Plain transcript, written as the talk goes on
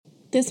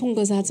This one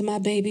goes out to my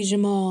baby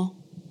Jamal.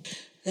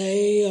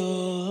 Lay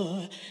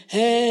your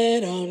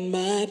head on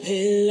my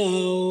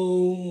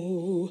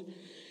pillow.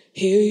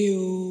 Here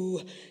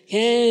you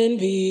can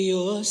be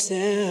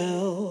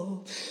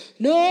yourself.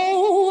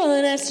 No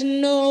one has to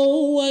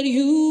know what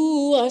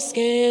you are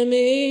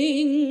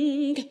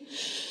scamming.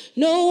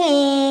 No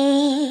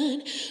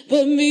one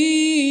but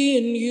me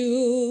and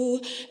you.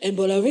 And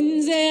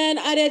Bolarinze,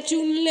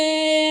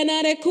 Adechunle,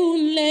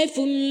 Adekunle,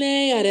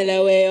 Funle,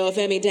 Adelaweo,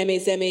 Femi, Temi,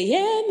 Semi,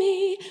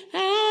 Yemi.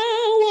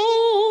 I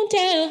won't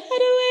tell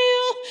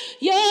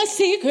your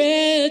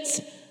secrets.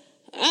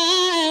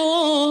 I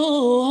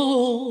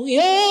won't.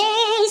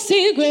 Your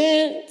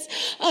secrets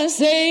are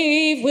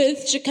safe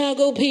with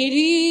Chicago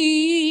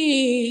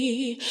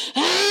PD.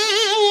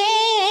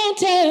 I won't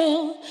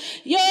tell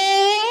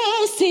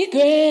your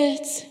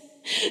secrets.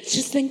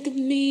 Just think of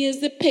me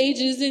as the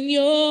pages in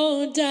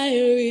your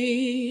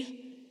diary.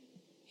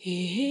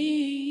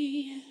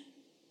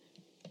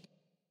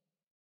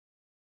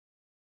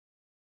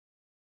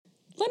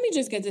 Let me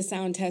just get this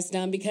sound test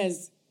done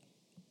because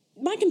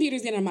my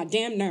computer's getting on my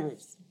damn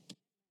nerves.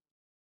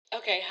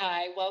 Okay,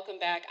 hi, welcome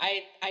back.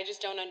 I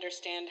just don't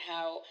understand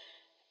how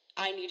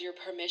I need your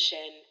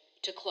permission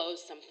to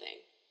close something.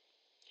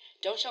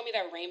 Don't show me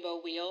that rainbow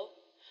wheel.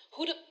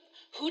 Who TF?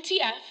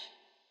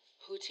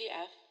 Who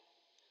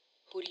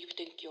do you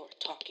think you're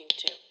talking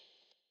to?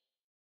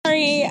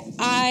 Sorry,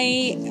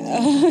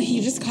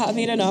 you just caught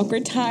me at an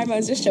awkward time. I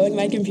was just showing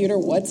my computer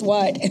what's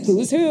what,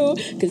 who's who,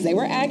 because they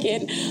were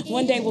acting.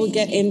 One day we'll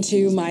get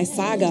into my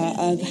saga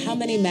of how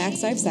many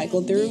Macs I've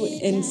cycled through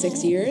in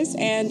 6 years,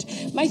 and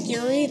my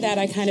theory that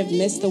I kind of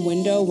missed the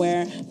window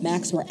where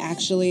Macs were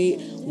actually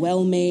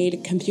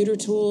well-made computer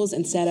tools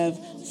instead of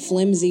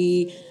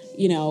flimsy,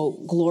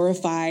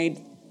 glorified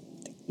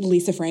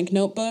Lisa Frank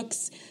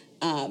notebooks.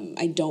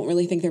 I don't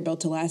really think they're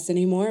built to last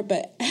anymore,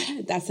 but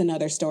that's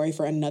another story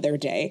for another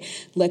day.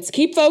 Let's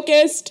keep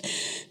focused.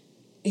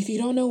 If you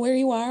don't know where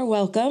you are,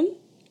 welcome.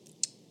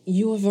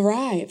 You have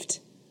arrived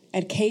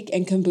at Cake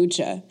and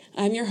Kombucha.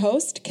 I'm your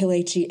host,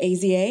 Kelechi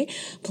Azie.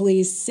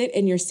 Please sit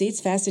in your seats,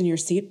 fasten your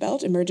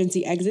seatbelt.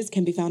 Emergency exits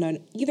can be found on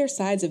either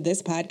sides of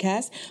this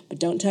podcast, but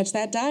don't touch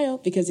that dial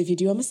because if you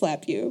do, I'm gonna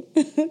slap you.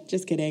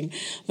 Just kidding.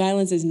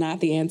 Violence is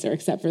not the answer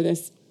except for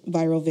this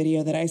viral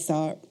video that I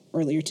saw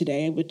earlier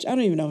today, which I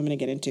don't even know if I'm going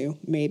to get into,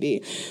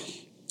 maybe.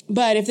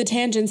 But if the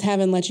tangents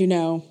haven't let you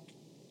know,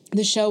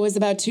 the show is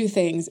about two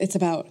things. It's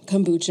about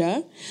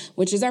Kombucha,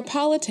 which is our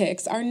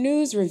politics, our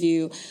news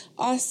review,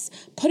 us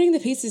putting the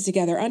pieces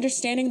together,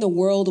 understanding the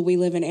world we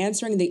live in,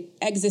 answering the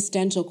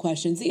existential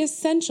questions, the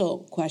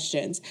essential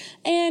questions,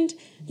 and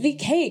the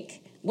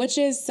cake, which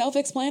is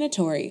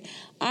self-explanatory.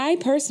 I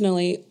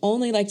personally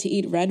only like to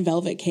eat red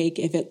velvet cake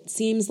if it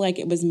seems like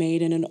it was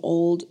made in an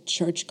old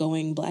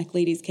church-going black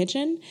lady's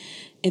kitchen.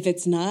 If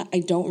it's not, I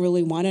don't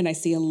really want it. I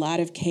see a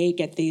lot of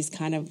cake at these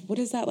kind of, what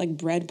is that, like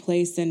bread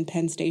place in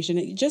Penn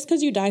Station? Just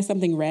because you dye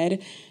something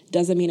red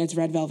doesn't mean it's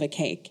red velvet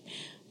cake.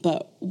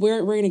 But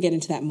we're going to get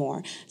into that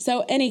more.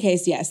 So any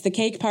case, yes, the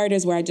cake part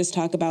is where I just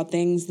talk about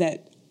things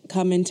that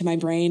come into my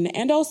brain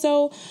and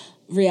also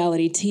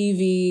reality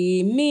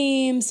TV,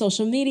 memes,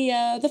 social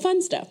media, the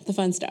fun stuff.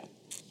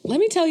 Let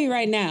me tell you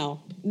right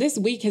now, this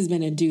week has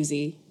been a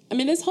doozy. I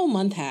mean, this whole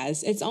month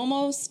has. It's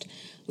almost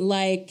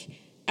like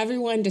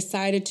everyone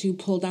decided to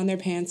pull down their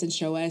pants and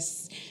show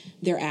us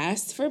their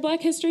ass for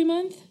Black History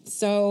Month.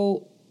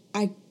 So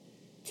I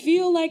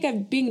feel like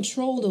I'm being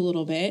trolled a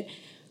little bit,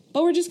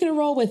 but we're just going to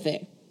roll with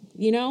it,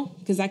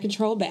 because I can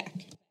troll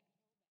back.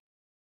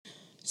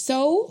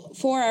 So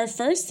for our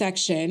first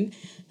section,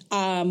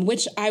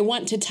 which I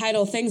want to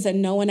title Things That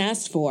No One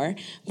Asked For,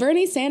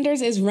 Bernie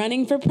Sanders is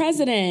running for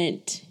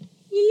president.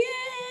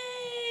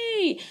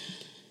 Yay!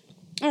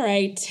 All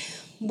right.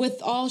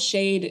 With all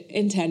shade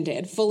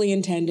intended, fully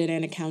intended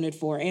and accounted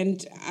for,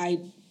 and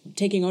I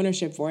taking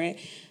ownership for it,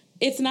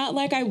 it's not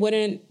like I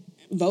wouldn't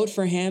vote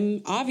for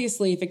him.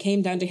 Obviously, if it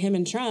came down to him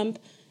and Trump,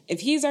 if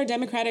he's our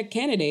Democratic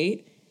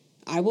candidate,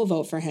 I will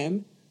vote for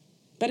him.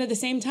 But at the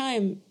same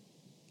time,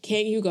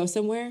 can't you go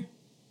somewhere?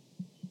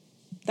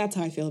 That's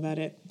how I feel about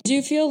it. Do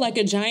you feel like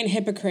a giant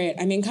hypocrite?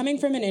 I mean, coming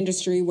from an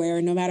industry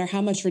where no matter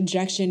how much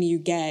rejection you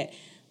get,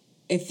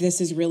 if this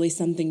is really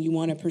something you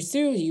want to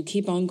pursue, you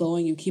keep on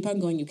going, you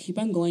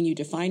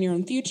define your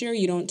own future,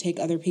 you don't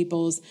take other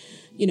people's,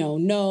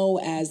 no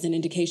as an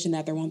indication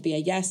that there won't be a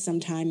yes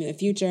sometime in the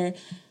future.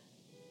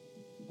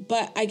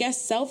 But I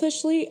guess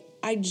selfishly,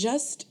 I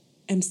just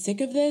am sick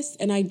of this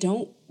and I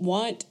don't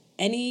want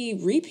any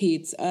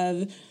repeats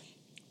of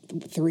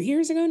 3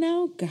 years ago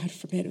now. God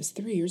forbid it was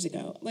 3 years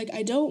ago. Like,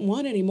 I don't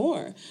want any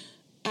more.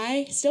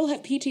 I still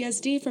have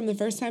PTSD from the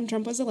first time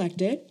Trump was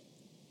elected.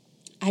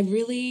 I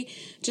really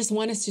just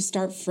want us to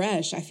start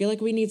fresh. I feel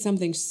like we need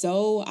something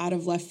so out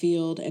of left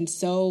field and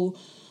so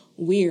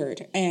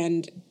weird.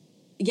 And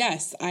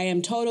yes, I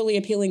am totally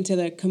appealing to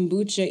the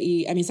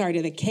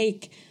to the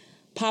cake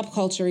pop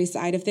culture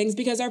side of things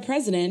because our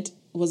president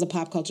was a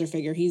pop culture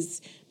figure.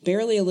 He's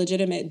barely a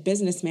legitimate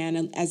businessman.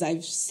 And as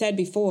I've said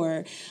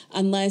before,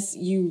 unless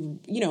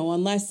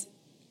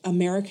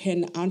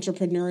American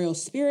entrepreneurial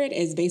spirit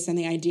is based on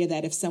the idea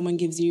that if someone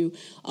gives you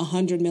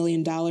 $100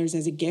 million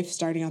as a gift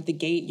starting out the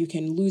gate, you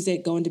can lose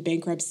it, go into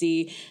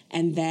bankruptcy,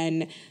 and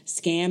then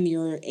scam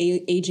your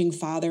aging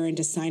father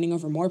into signing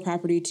over more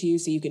property to you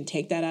so you can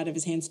take that out of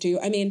his hands too.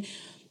 I mean,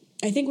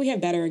 I think we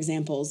have better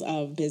examples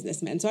of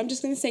businessmen. So I'm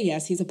just going to say,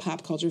 yes, he's a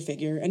pop culture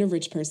figure and a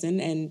rich person,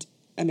 and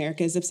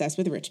America is obsessed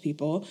with rich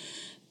people.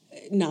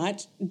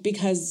 Not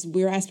because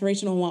we're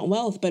aspirational and want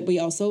wealth, but we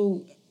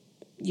also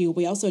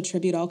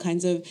attribute all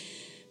kinds of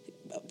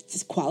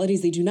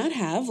qualities they do not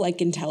have,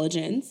 like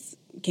intelligence,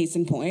 case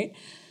in point.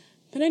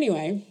 But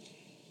anyway,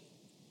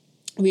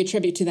 we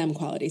attribute to them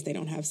qualities they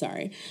don't have,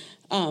 sorry.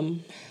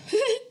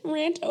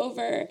 Rant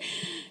over.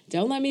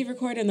 Don't let me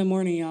record in the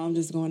morning, y'all. I'm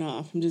just going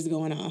off.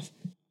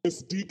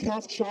 This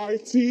decaf chai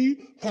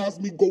tea has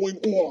me going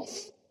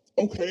off.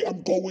 Okay,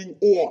 I'm going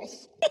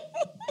off.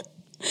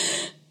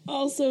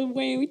 Also,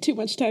 way too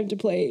much time to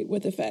play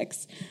with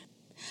effects.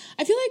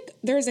 I feel like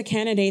there's a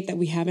candidate that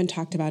we haven't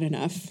talked about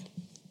enough.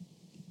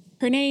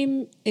 Her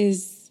name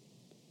is,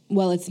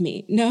 well, it's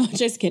me. No,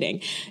 just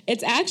kidding.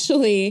 It's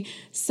actually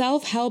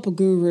self-help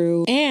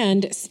guru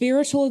and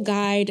spiritual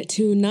guide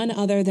to none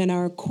other than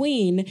our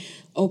queen,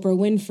 Oprah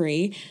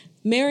Winfrey,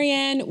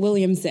 Marianne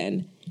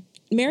Williamson.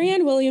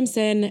 Marianne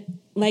Williamson,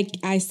 like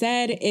I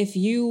said, if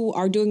you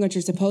are doing what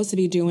you're supposed to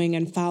be doing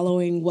and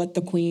following what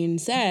the queen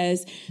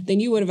says, then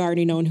you would have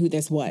already known who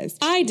this was.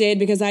 I did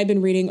because I've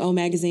been reading O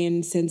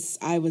Magazine since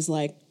I was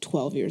like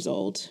 12 years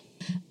old.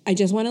 I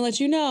just want to let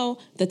you know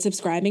that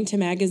subscribing to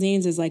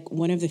magazines is like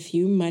one of the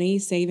few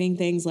money-saving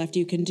things left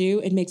you can do.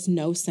 It makes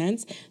no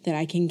sense that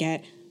I can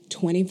get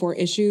 24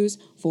 issues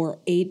for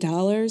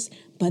 $8,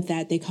 but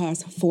that they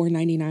cost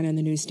 $4.99 on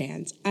the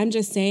newsstands. I'm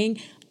just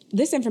saying,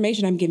 this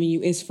information I'm giving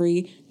you is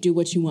free. Do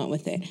what you want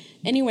with it.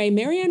 Anyway,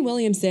 Marianne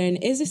Williamson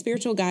is a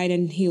spiritual guide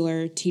and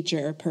healer,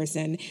 teacher,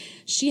 person.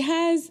 She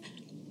has,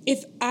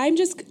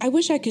 I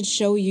wish I could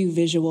show you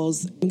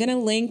visuals. I'm going to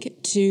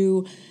link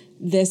to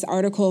this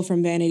article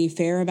from Vanity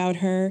Fair about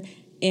her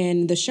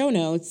in the show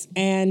notes.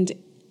 And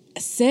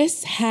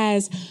sis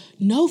has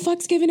no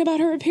fucks given about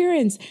her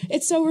appearance.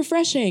 It's so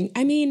refreshing.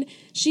 I mean,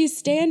 she's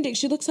standing.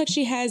 She looks like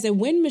she has a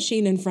wind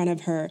machine in front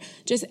of her.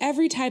 Just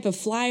every type of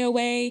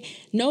flyaway,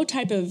 any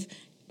type of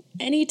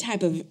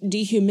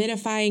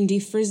dehumidifying,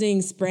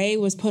 defrizzing spray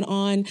was put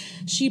on.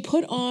 She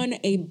put on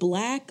a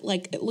black,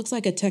 like it looks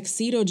like a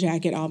tuxedo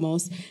jacket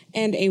almost,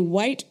 and a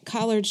white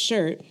collared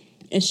shirt.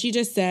 And she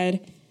just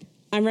said,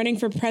 I'm running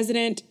for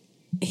president.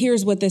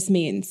 Here's what this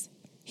means.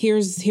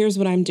 Here's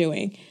what I'm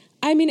doing.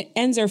 I mean,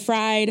 ends are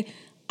fried,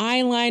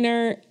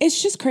 eyeliner.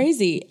 It's just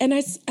crazy. And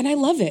I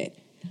love it.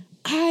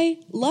 I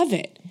love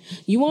it.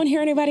 You won't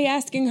hear anybody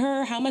asking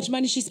her how much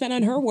money she spent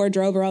on her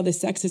wardrobe or all the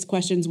sexist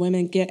questions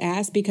women get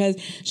asked, because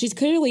she's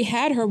clearly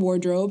had her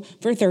wardrobe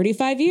for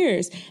 35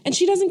 years and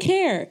she doesn't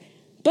care.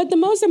 But the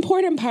most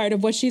important part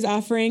of what she's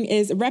offering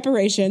is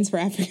reparations for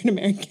African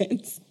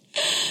Americans.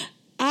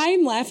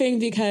 I'm laughing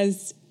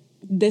because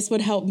this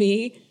would help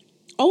me.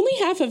 Only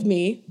half of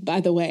me,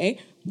 by the way,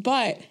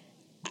 but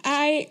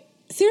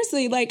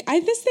seriously, I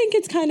just think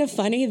it's kind of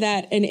funny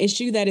that an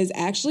issue that is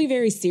actually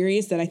very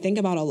serious that I think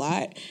about a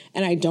lot,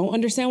 and I don't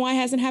understand why it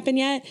hasn't happened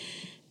yet,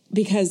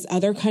 because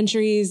other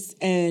countries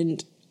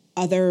and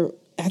other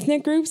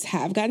ethnic groups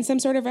have gotten some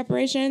sort of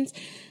reparations.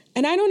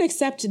 And I don't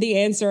accept the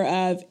answer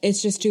of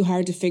it's just too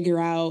hard to figure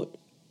out.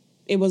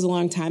 It was a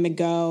long time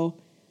ago.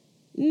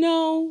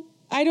 No,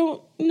 I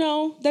don't.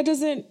 No, that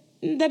doesn't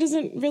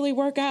really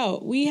work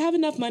out. We have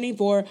enough money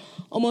for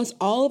almost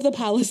all of the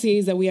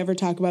policies that we ever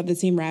talk about that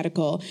seem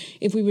radical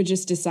if we would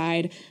just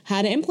decide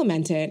how to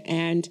implement it.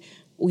 And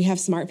we have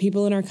smart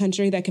people in our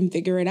country that can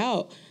figure it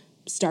out.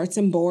 Start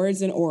some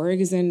boards and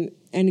orgs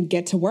and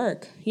get to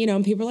work.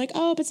 And people are like,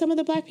 oh, but some of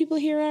the black people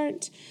here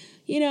aren't,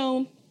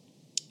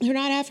 they're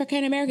not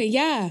African American.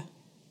 Yeah.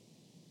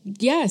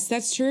 Yes,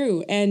 that's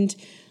true. And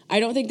I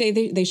don't think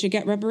they should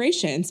get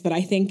reparations, but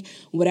I think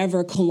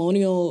whatever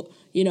colonial,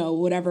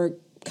 whatever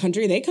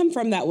country they come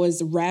from that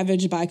was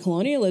ravaged by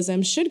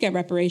colonialism should get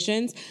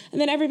reparations,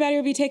 and then everybody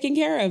would be taken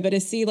care of. But to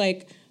see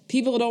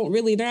people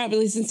they're not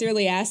really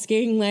sincerely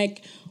asking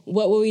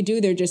what will we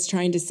do? They're just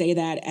trying to say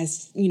that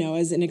as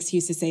an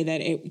excuse to say that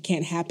it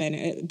can't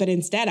happen. But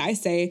instead I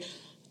say,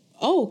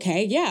 oh,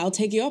 okay, yeah, I'll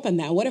take you up on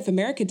that. What if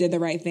America did the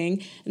right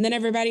thing and then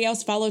everybody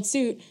else followed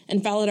suit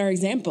and followed our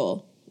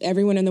example?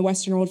 Everyone in the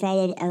Western world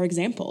followed our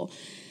example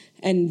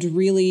and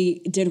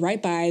really did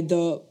right by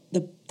the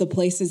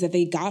places that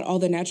they got all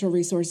the natural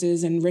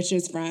resources and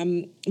riches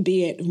from,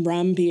 be it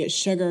rum, be it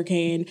sugar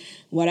cane,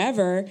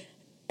 whatever,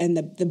 and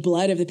the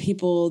blood of the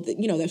people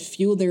that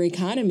fueled their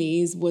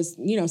economies was,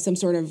 some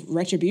sort of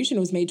retribution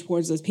was made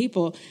towards those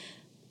people.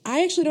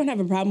 I actually don't have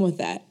a problem with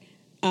that.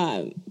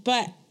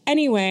 But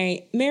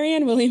anyway,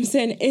 Marianne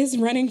Williamson is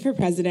running for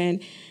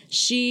president.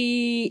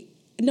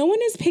 No one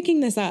is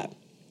picking this up.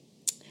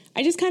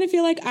 I just kind of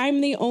feel like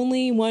I'm the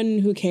only one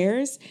who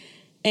cares.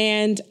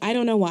 And I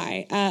don't know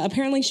why.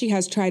 Apparently, she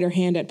has tried her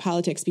hand at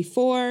politics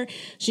before.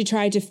 She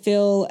tried to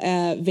fill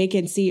a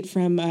vacant seat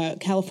from a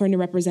California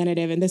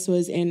representative, and this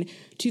was in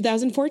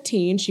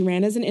 2014. She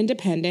ran as an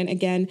independent.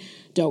 Again,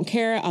 don't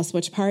care. I'll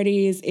switch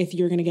parties if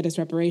you're going to get us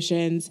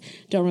reparations.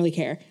 Don't really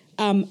care.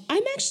 I'm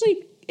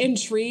actually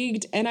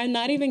intrigued, and I'm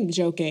not even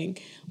joking,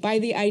 by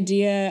the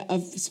idea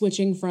of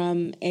switching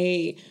from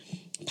a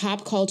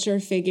pop culture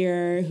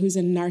figure who's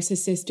a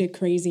narcissistic,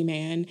 crazy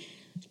man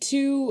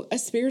to a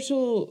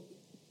spiritual,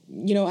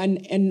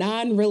 a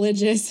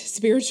non-religious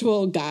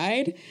spiritual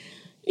guide.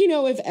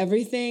 If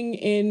everything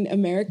in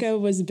America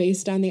was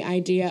based on the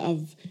idea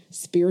of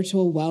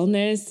spiritual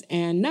wellness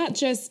and not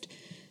just,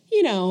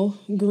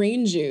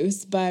 green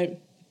juice, but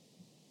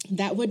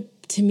that would,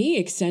 to me,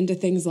 extend to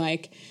things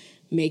like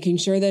making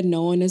sure that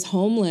no one is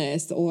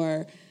homeless,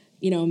 or,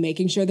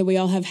 making sure that we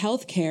all have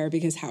health care,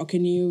 because how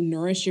can you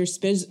nourish your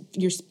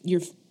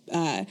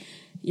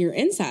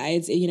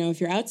insides,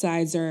 if your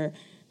outsides are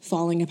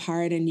falling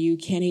apart and you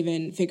can't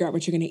even figure out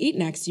what you're going to eat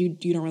next, you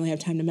don't really have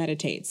time to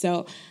meditate.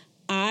 So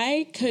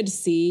I could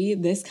see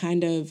this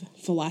kind of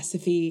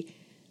philosophy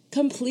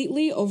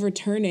completely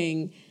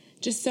overturning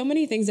just so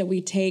many things that we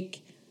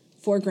take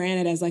for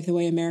granted as like the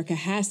way America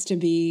has to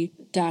be, ...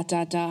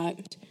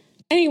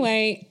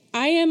 Anyway,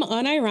 I am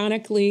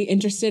unironically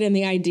interested in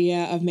the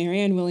idea of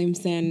Marianne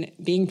Williamson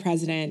being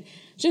president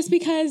just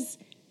because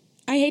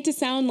I hate to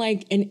sound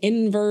like an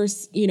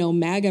inverse,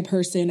 MAGA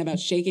person about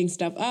shaking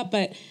stuff up,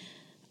 but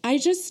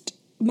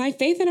my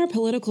faith in our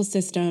political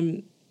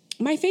system,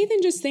 my faith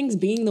in just things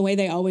being the way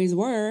they always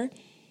were,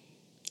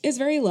 is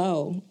very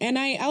low. And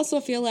I also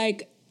feel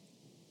like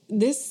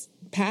this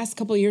past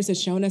couple of years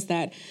has shown us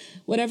that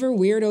whatever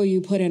weirdo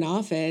you put in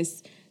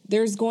office,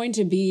 there's going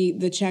to be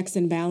the checks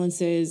and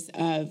balances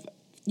of,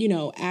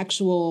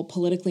 actual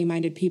politically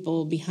minded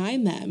people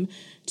behind them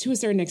to a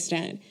certain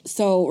extent.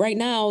 So right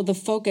now, the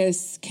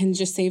focus can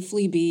just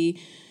safely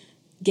be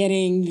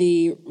getting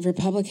the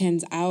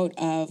Republicans out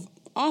of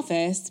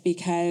office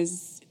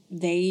because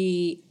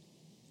they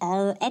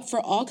are up for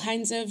all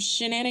kinds of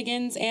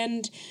shenanigans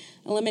and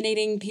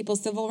eliminating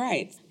people's civil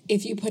rights.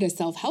 If you put a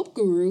self-help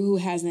guru who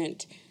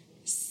hasn't,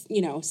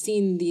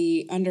 seen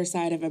the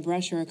underside of a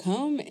brush or a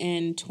comb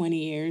in 20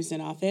 years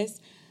in office,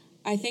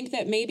 I think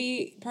that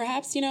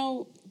perhaps,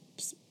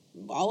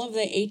 all of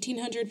the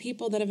 1,800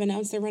 people that have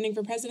announced they're running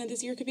for president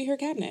this year could be her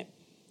cabinet.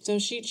 So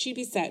she'd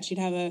be set. She'd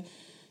have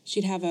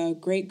a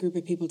great group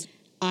of people.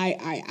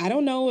 I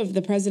don't know if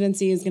the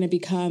presidency is going to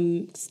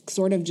become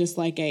sort of just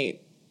like a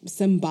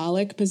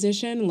symbolic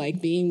position,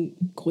 like being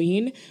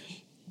queen,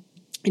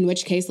 in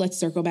which case let's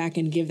circle back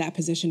and give that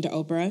position to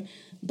Oprah.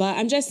 But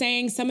I'm just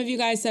saying, some of you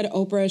guys said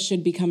Oprah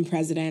should become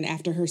president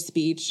after her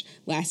speech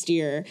last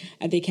year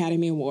at the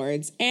Academy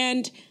Awards,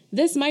 and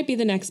this might be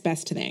the next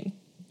best thing.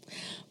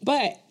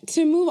 But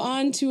to move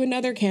on to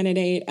another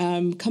candidate,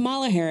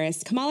 Kamala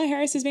Harris. Kamala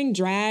Harris is being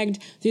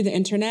dragged through the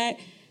internet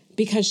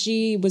because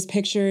she was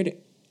pictured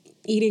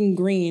eating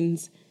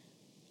greens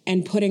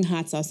and putting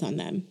hot sauce on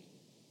them.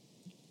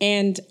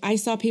 And I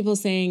saw people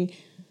saying,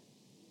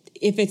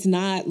 if it's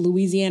not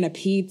Louisiana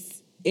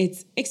Pete's,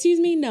 it's, excuse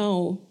me,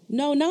 no,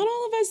 not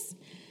all of us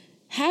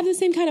have the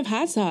same kind of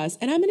hot sauce.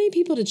 And I'm going to need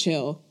people to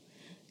chill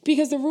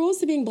because the rules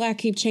to being Black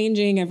keep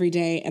changing every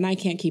day and I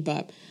can't keep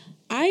up.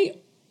 I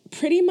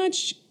pretty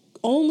much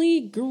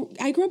grew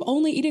up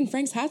only eating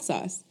Frank's hot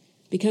sauce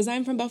because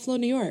I'm from Buffalo,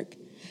 New York.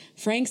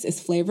 Frank's is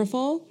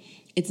flavorful.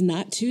 It's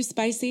not too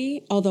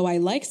spicy, although I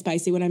like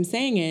spicy. What I'm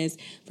saying is,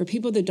 for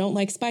people that don't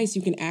like spice,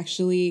 you can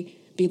actually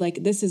be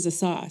like, this is a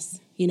sauce.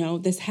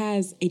 This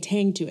has a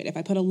tang to it. If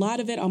I put a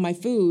lot of it on my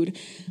food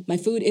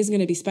is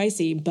going to be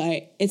spicy,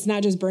 but it's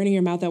not just burning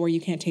your mouth out where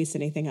you can't taste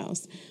anything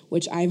else,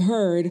 which I've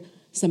heard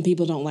some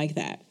people don't like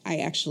that. I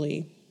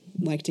actually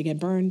like to get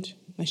burned.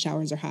 My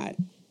showers are hot,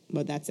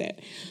 but that's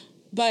it.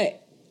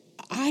 But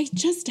I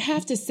just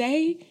have to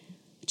say,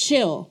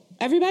 chill.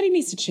 Everybody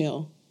needs to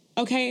chill,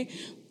 okay?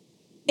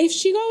 If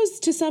she goes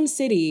to some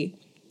city,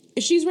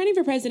 if she's running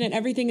for president,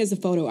 everything is a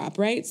photo op,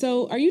 right?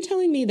 So are you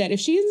telling me that if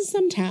she's in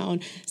some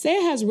town, say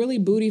it has really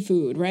booty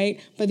food, right?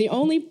 But the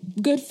only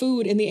good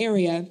food in the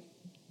area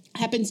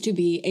happens to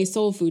be a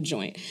soul food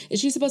joint, is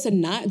she supposed to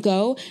not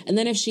go? And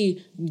then if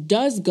she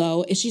does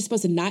go, is she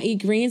supposed to not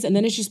eat greens? And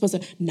then is she supposed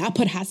to not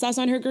put hot sauce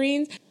on her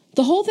greens?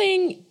 The whole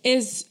thing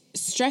is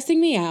stressing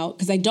me out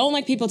because I don't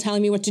like people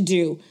telling me what to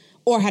do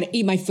or how to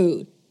eat my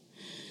food.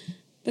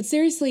 But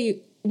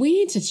seriously, we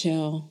need to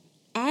chill.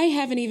 I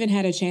haven't even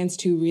had a chance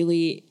to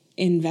really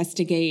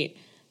investigate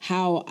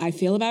how I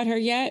feel about her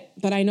yet,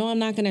 but I know I'm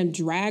not going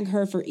to drag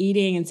her for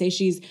eating and say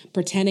she's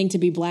pretending to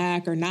be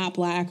Black or not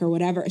Black or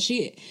whatever.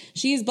 She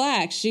is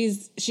Black.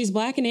 She's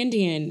Black and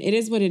Indian. It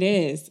is what it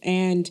is.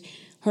 And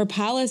her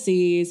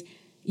policies,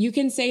 you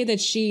can say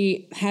that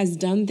she has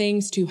done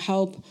things to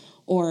help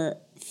or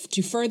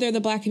to further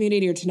the Black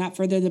community or to not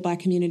further the Black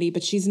community,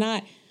 but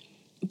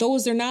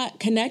those are not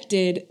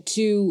connected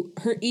to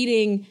her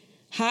eating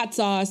hot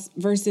sauce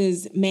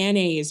versus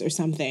mayonnaise or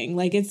something.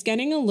 Like, it's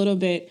getting a little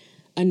bit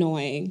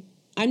annoying.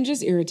 I'm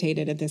just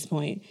irritated at this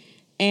point.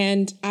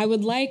 And I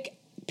would like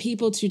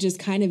people to just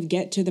kind of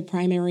get to the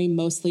primary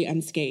mostly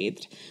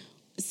unscathed.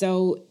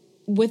 So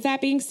with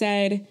that being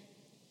said,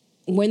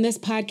 when this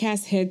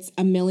podcast hits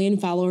 1 million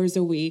followers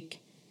a week,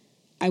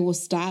 I will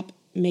stop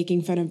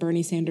making fun of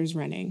Bernie Sanders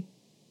running.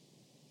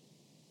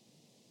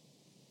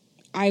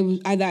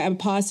 I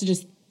paused to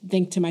just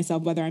think to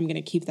myself whether I'm going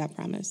to keep that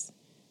promise.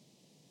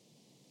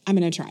 I'm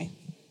going to try.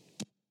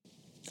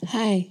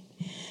 Hi,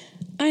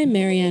 I'm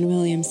Marianne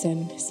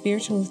Williamson,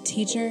 spiritual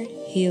teacher,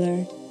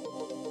 healer,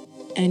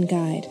 and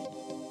guide,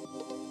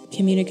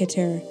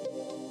 communicator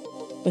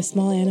with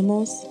small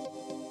animals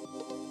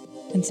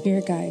and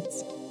spirit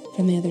guides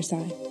from the other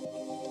side.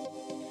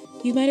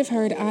 You might have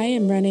heard I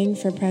am running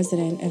for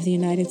president of the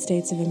United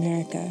States of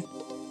America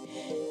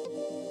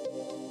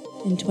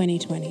in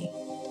 2020.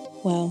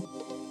 Well,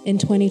 in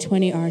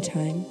 2020 our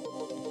time,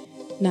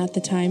 not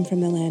the time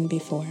from the land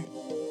before.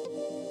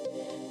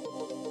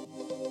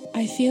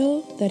 I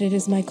feel that it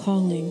is my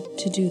calling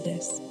to do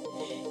this,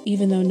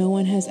 even though no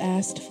one has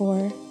asked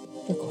for,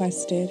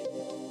 requested,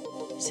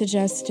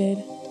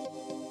 suggested,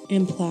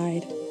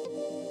 implied,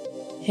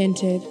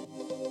 hinted,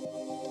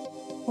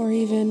 or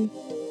even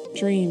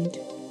dreamed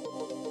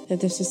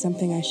that this is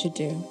something I should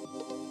do.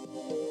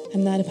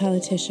 I'm not a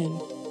politician.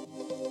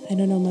 I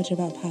don't know much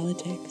about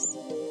politics.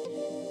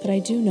 But I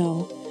do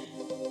know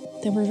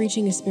that we're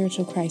reaching a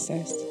spiritual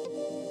crisis.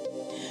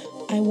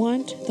 I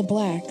want the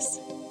blacks,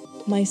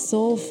 my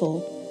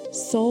soulful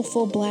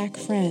black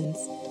friends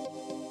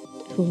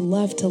who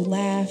love to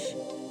laugh,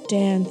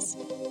 dance,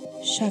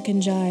 shuck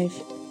and jive.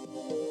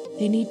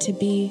 They need to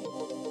be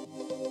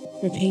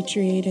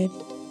repatriated.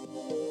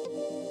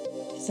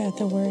 Is that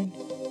the word?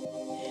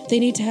 They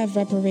need to have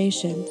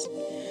reparations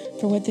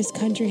for what this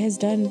country has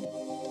done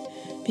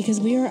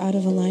because we are out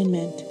of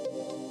alignment.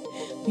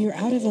 We are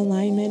out of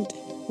alignment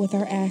with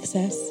our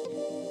axis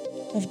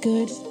of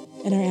good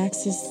and our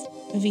axis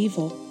of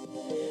evil.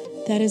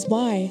 That is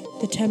why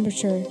the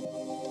temperature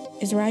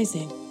is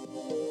rising.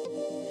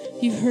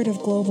 You've heard of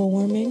global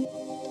warming?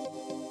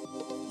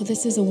 Well,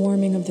 this is a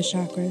warming of the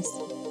chakras.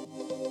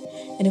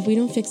 And if we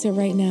don't fix it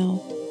right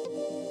now,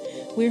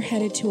 we're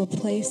headed to a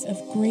place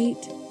of great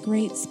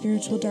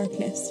spiritual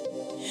darkness.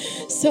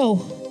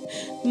 So,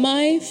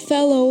 my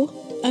fellow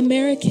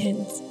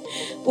Americans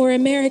or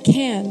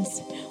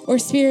Americans or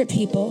spirit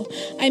people,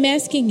 I'm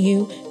asking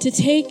you to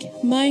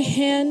take my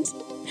hand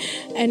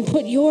and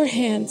put your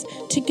hands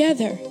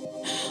together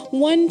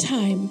one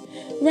time.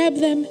 Rub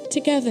them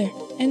together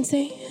and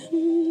say,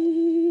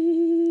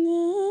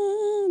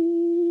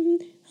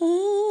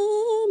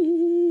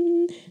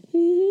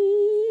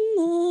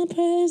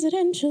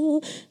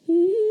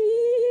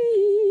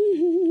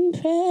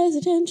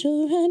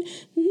 presidential run.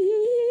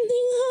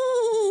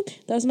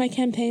 That was my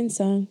campaign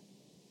song.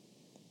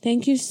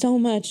 Thank you so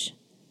much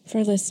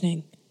for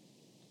listening.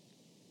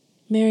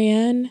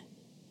 Marianne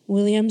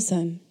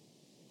Williamson,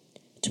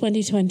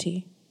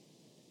 2020.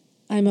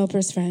 I'm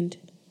Oprah's friend.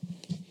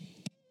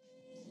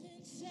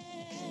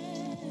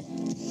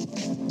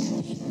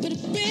 But it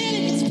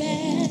really gets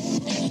bad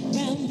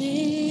around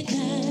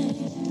midnight.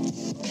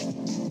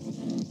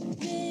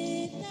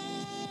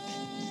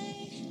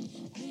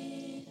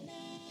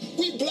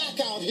 We black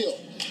out here.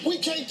 We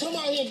can't come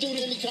out here and do it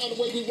any kind of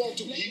way we want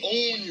to. He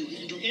own you. He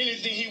can do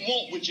anything he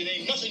want with you. There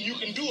ain't nothing you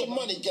can do It's a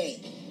money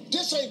game.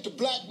 This ain't the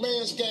black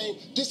man's game.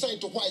 This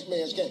ain't the white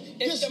man's game.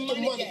 This is the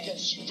money game.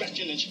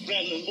 Scratching and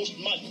scrambling most of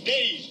my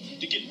days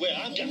to get where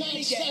I got.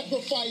 Not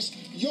sacrifice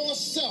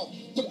yourself.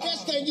 The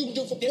best thing you can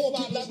do for poor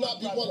people is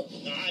not be one of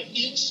them. Now, I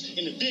eats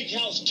in the big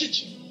house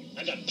kitchen.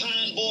 I got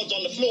pine boards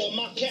on the floor of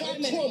my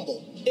cabin. I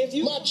crumble.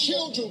 My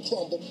children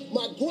crumble.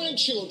 My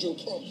grandchildren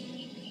crumble.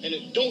 And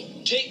it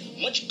don't take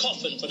much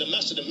coughing for the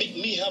master to make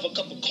me have a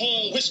cup of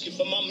corn whiskey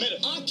for my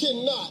medicine. I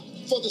cannot,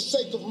 for the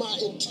sake of my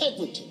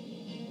integrity,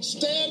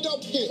 stand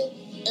up here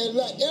and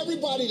let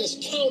everybody that's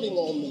counting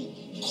on me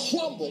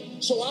crumble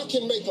so I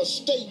can make a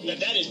statement. Now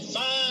that is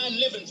fine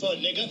living for a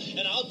nigga,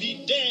 and I'll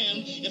be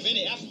damned if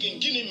any African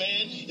Guinea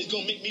man is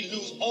gonna make me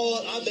lose all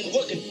I've been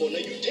working for. Now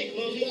you take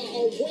my money. There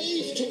are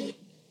ways to...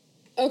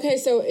 Okay,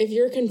 so if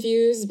you're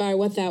confused by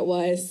what that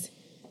was,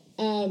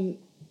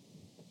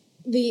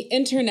 the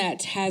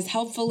internet has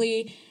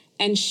helpfully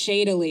and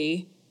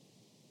shadily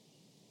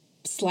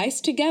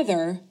sliced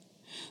together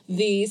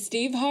the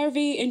Steve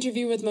Harvey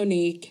interview with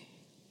Monique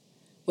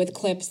with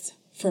clips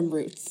from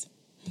Roots.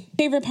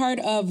 Favorite part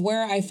of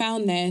where I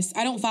found this,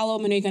 I don't follow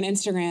Monique on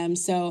Instagram,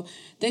 so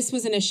this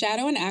was in a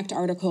Shadow and Act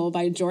article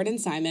by Jordan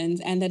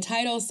Simons, and the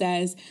title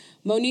says,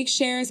 Monique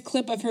shares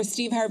clip of her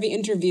Steve Harvey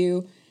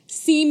interview,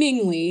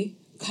 seemingly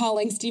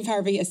calling Steve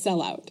Harvey a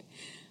sellout.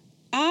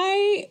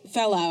 I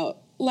fell out.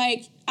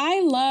 Like,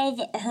 I love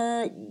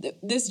her,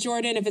 this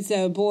Jordan, if it's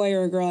a boy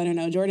or a girl, I don't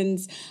know.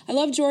 I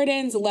love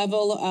Jordan's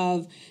level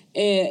of,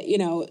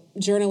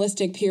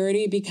 journalistic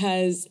purity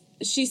because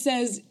she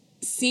says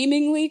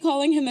seemingly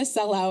calling him a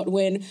sellout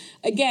when,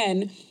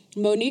 again,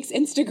 Monique's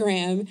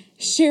Instagram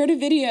shared a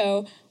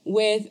video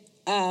with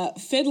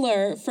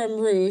Fiddler from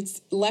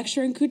Roots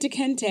lecturing Kuta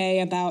Kente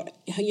about,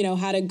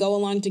 how to go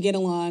along to get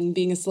along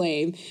being a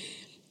slave.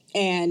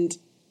 And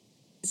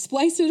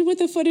spliced it with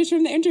the footage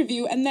from the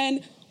interview, and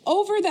then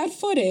over that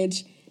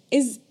footage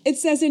it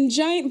says in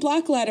giant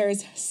block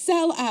letters,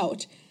 "Sell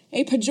out,"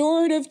 a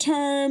pejorative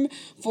term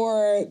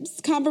for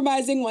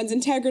compromising one's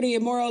integrity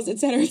and morals,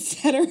 etc.,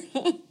 etc.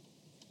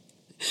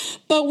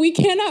 But we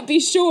cannot be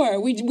sure.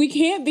 We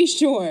can't be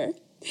sure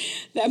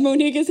that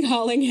Monique is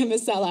calling him a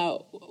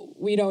sellout.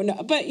 We don't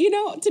know. But,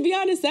 to be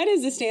honest, that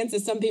is the stance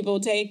that some people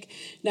take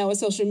now with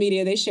social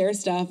media. They share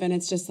stuff, and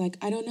it's just like,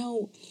 I don't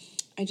know.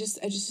 I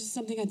just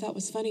something I thought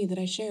was funny that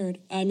I shared.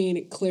 I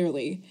mean,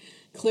 clearly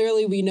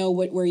we know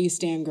where you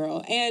stand,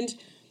 girl. And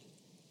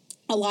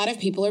a lot of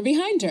people are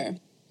behind her.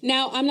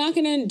 Now, I'm not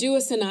going to do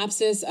a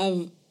synopsis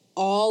of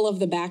all of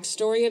the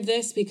backstory of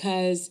this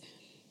because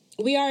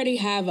we already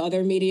have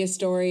other media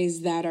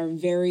stories that are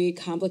very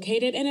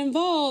complicated and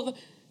involve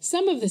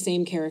some of the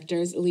same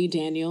characters, Lee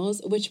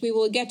Daniels, which we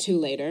will get to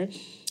later.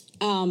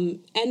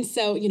 And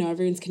so,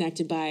 everyone's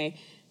connected by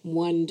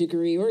 1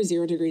 degree or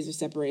 0 degrees of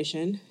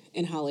separation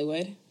in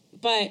Hollywood.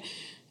 But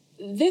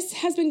this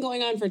has been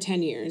going on for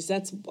 10 years.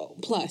 That's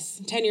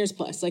 10 years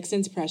plus, like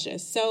since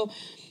Precious. So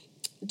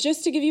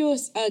just to give you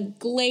a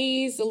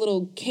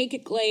little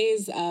cake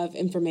glaze of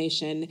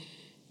information,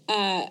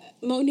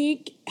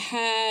 Monique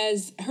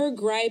has her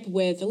gripe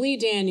with Lee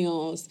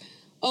Daniels,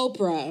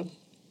 Oprah,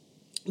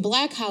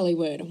 Black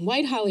Hollywood,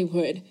 White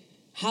Hollywood,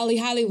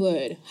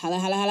 Hollywood,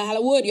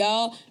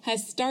 y'all,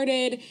 has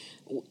started,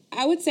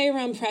 I would say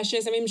around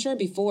Precious. I mean, I'm sure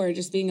before,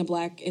 just being a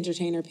Black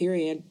entertainer,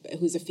 period,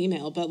 who's a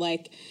female. But,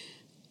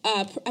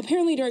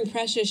 apparently during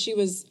Precious, she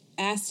was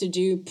asked to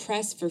do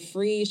press for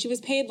free. She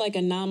was paid,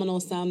 a nominal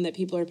sum that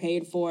people are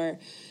paid for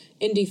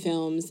indie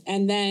films.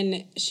 And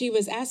then she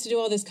was asked to do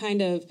all this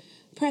kind of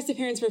press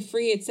appearance for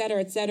free, et cetera,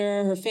 et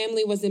cetera. Her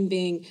family wasn't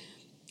being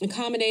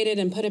accommodated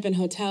and put up in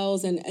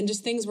hotels, and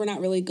just things were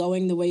not really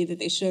going the way that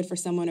they should for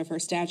someone of her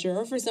stature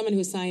or for someone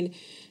who signed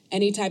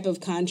any type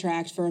of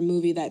contract for a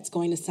movie that's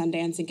going to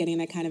Sundance and getting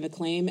that kind of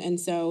acclaim.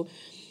 And so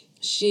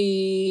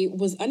she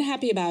was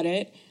unhappy about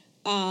it.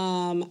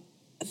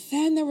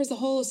 Then there was a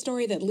whole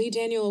story that Lee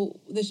Daniel,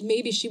 that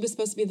maybe she was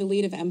supposed to be the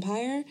lead of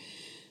Empire.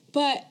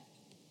 But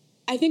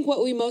I think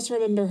what we most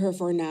remember her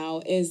for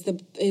now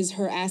is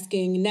her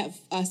asking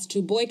us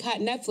to boycott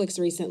Netflix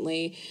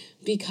recently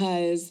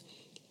because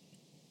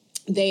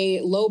they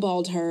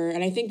lowballed her,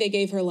 and I think they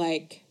gave her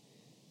I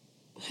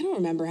don't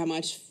remember how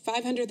much,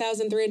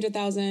 500,000,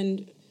 300,000,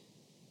 maybe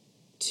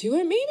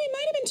it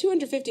might have been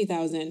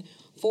 250,000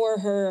 for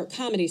her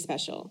comedy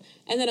special.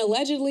 And then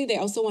allegedly they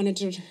also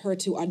wanted her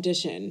to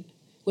audition,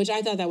 which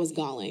I thought that was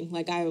galling.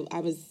 I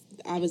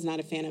was not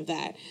a fan of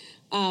that.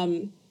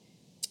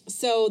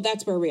 So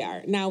that's where we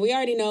are. Now, we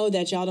already know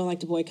that y'all don't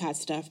like to boycott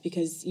stuff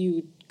because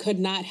you could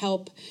not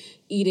help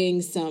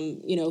eating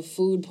some,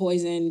 food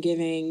poison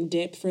giving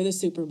dip for the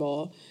Super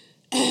Bowl.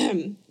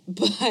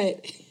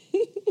 But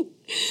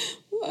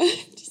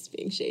just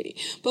being shady.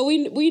 But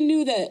we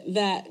knew that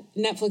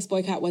Netflix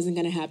boycott wasn't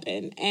going to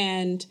happen.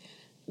 And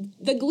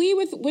the glee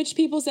with which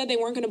people said they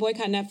weren't going to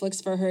boycott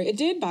Netflix for her, it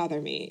did bother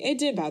me.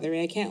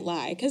 I can't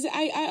lie. Because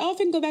I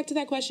often go back to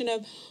that question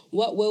of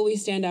what will we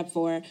stand up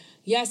for?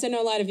 Yes, I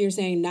know a lot of you are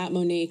saying not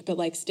Monique,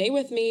 but stay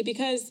with me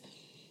because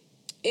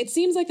it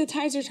seems like the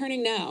tides are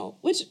turning now,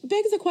 which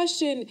begs the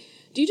question,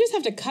 do you just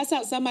have to cuss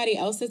out somebody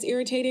else that's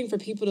irritating for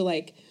people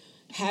to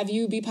have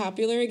you be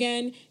popular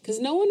again? Because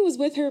no one was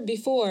with her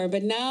before,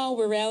 but now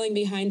we're rallying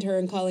behind her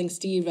and calling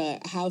Steve a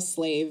house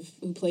slave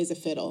who plays a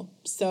fiddle.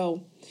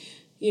 So,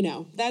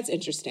 that's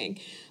interesting.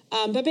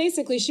 But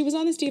basically, she was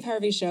on the Steve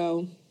Harvey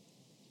show,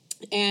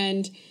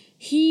 and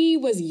he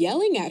was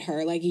yelling at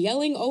her,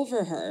 yelling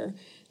over her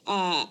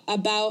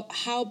about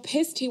how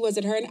pissed he was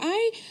at her. And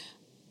I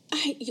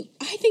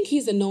think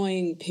he's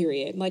annoying,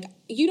 period.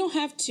 You don't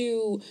have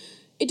to,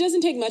 it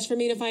doesn't take much for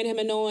me to find him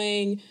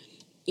annoying.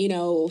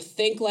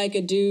 Think like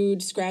a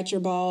dude, scratch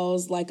your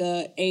balls like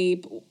a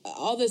ape,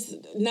 all this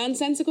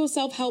nonsensical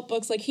self-help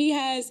books. He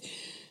has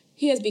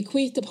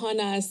bequeathed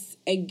upon us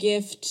a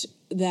gift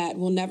that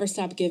will never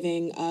stop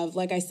giving of,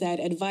 like I said,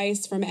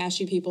 advice from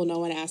ashy people no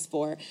one asked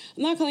for.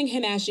 I'm not calling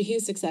him ashy,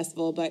 he's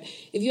successful, but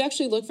if you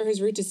actually look for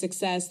his route to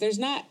success, there's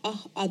not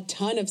a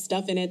ton of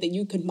stuff in it that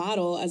you could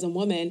model as a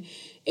woman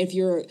if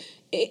you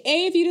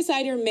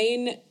decide your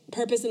main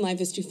purpose in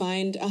life is to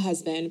find a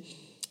husband,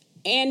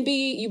 and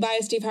B, you buy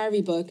a Steve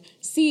Harvey book,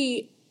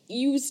 C,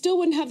 you still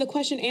wouldn't have the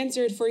question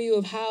answered for you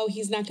of how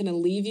he's not going to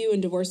leave you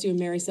and divorce you and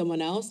marry someone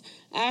else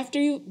after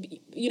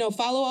you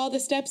follow all the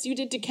steps you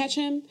did to catch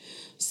him.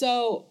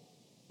 So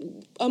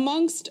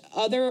amongst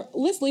other,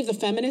 let's leave the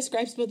feminist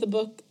gripes with the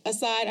book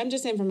aside. I'm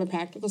just saying from a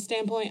practical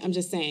standpoint, I'm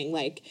just saying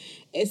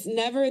it's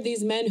never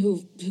these men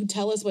who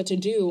tell us what to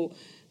do.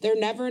 They're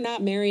never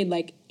not married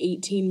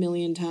 18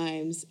 million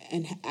times.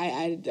 And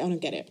I don't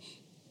get it.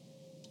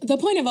 The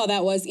point of all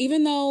that was,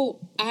 even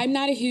though I'm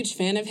not a huge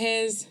fan of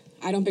his,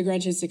 I don't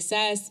begrudge his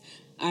success.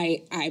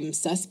 I'm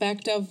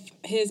suspect of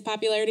his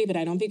popularity, but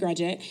I don't begrudge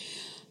it.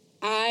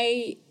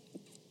 I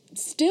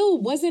still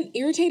wasn't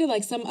irritated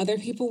like some other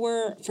people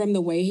were from the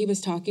way he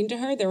was talking to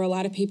her. There were a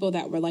lot of people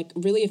that were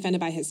really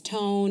offended by his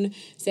tone,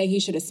 saying he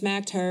should have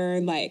smacked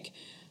her.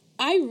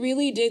 I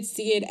really did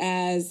see it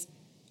as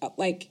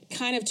like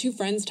kind of two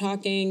friends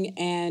talking,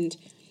 and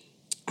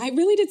I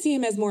really did see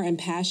him as more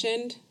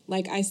impassioned.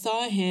 Like I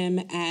saw him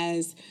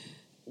as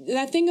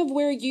that thing of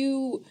where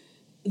you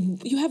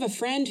have a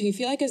friend who you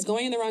feel like is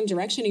going in the wrong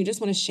direction. You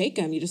just want to shake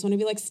them. You just want to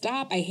be like,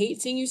 stop. I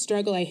hate seeing you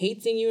struggle. I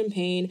hate seeing you in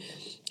pain.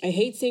 I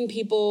hate seeing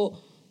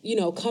people,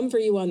 come for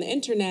you on the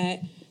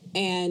internet.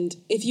 And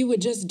if you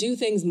would just do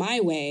things my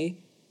way,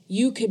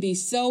 you could be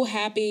so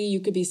happy. You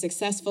could be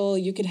successful.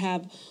 You could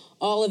have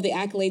all of the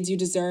accolades you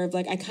deserve.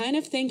 Like, I kind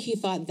of think he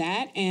thought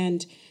that.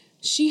 And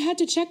she had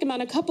to check him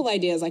on a couple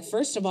ideas. Like,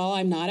 first of all,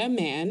 I'm not a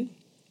man,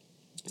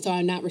 so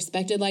I'm not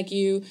respected like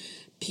you.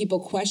 People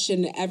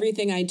question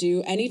everything I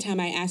do. Anytime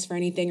I ask for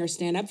anything or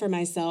stand up for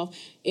myself,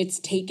 it's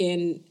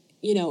taken,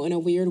 in a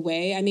weird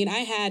way. I mean, I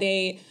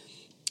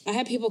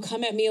had people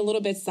come at me a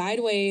little bit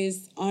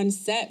sideways on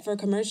set for a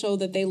commercial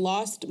that they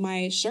lost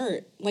my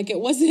shirt. Like, it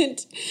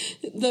wasn't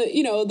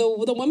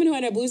the woman who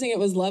ended up losing it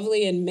was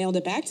lovely and mailed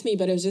it back to me,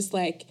 but it was just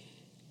like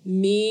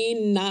me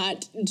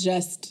not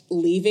just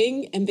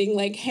leaving and being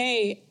like,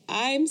 hey,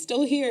 I'm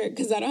still here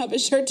because I don't have a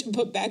shirt to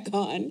put back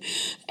on,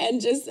 and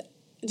just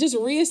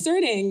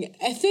reasserting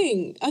a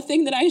thing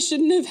that I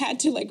shouldn't have had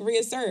to like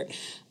reassert.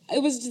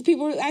 It was just,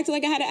 people acted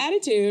like I had an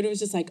attitude. It was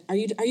just like, are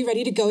you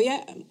ready to go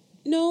yet?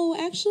 No,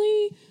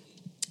 actually,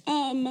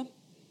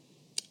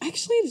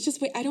 it's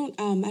just, wait, I don't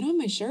have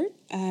my shirt.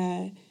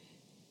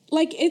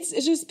 Like, it's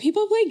just,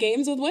 people play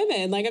games with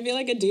women. Like, I feel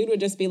like a dude would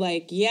just be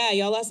like, yeah,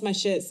 y'all lost my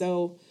shit,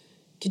 so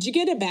could you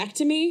get it back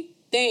to me?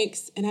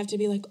 Thanks. And have to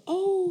be like,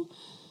 oh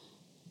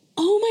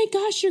my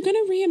gosh, you're going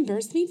to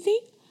reimburse me?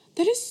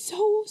 That is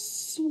so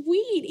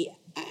sweet.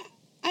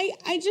 I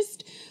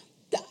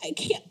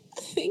can't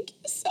thank you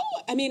so.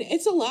 I mean,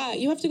 it's a lot.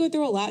 You have to go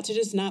through a lot to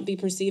just not be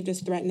perceived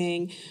as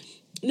threatening,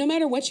 no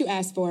matter what you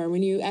ask for,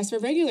 when you ask for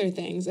regular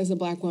things as a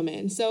Black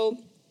woman. So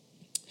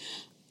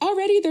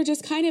already they're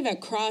just kind of at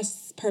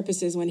cross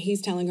purposes when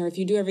he's telling her, if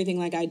you do everything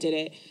like I did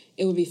it,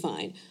 it will be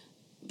fine.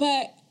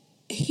 But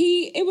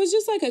it was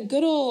just like a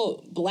good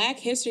old Black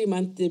History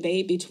Month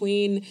debate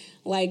between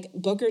like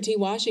Booker T.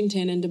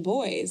 Washington and Du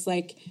Bois.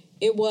 Like,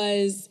 it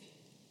was,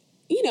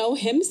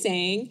 him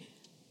saying,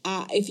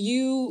 if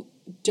you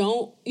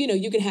don't,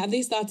 you can have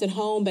these thoughts at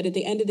home, but at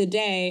the end of the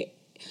day,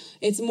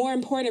 it's more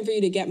important for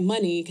you to get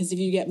money, because if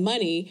you get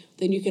money,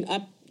 then you can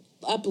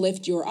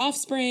uplift your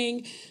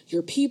offspring,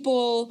 your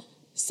people.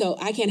 So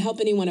I can't help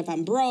anyone if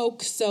I'm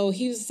broke. So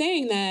he was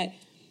saying that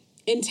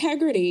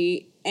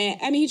integrity,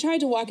 and he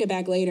tried to walk it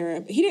back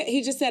later.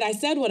 He just said, I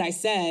said what I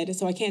said,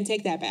 so I can't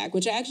take that back,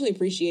 which I actually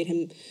appreciate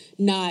him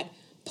not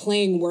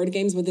playing word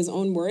games with his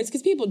own words,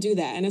 because people do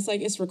that, and it's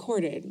like, it's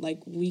recorded.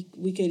 Like,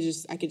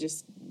 I could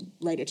just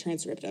write a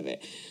transcript of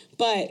it.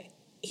 But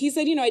he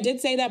said, I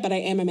did say that, but I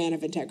am a man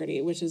of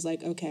integrity, which is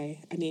like, okay,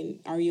 I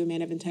mean, are you a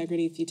man of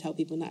integrity if you tell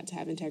people not to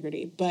have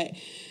integrity? But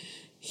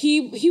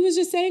he was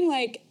just saying,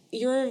 like,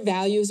 your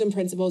values and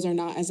principles are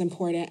not as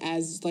important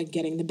as like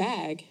getting the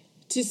bag.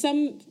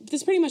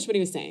 That's pretty much what he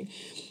was saying.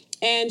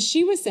 And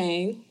she was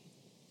saying,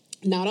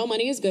 not all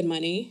money is good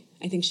money.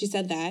 I think she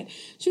said that.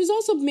 She was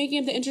also making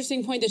up the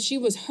interesting point that she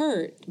was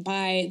hurt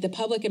by the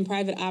public and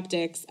private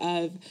optics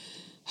of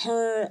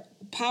her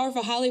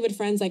powerful Hollywood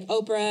friends like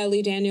Oprah,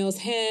 Lee Daniels,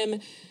 him.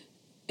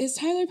 Is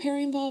Tyler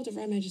Perry involved, or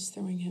am I just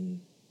throwing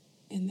him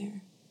in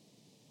there?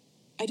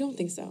 I don't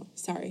think so.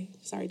 Sorry,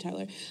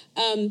 Tyler.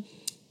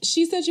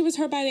 She said she was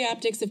hurt by the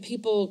optics of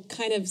people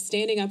kind of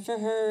standing up for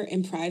her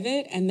in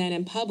private and then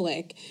in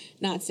public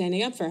not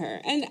standing up for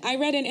her. And I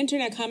read an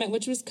internet comment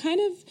which was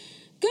kind of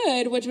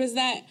good, which was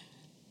that,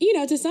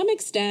 to some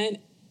extent,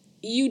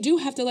 you do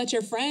have to let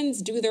your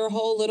friends do their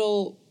whole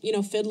little,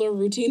 fiddler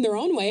routine their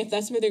own way if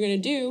that's what they're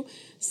going to do.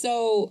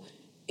 So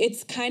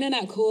it's kind of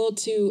not cool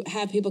to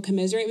have people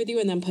commiserate with you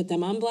and then put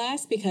them on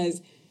blast,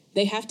 because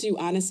they have to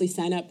honestly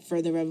sign up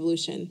for the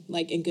revolution,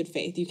 like in good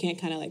faith. You can't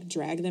kind of like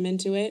drag them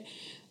into it.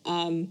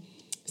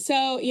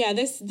 So yeah,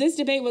 this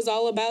debate was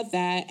all about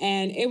that,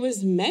 and it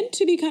was meant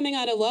to be coming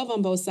out of love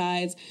on both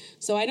sides.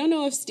 So I don't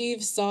know if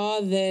Steve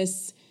saw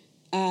this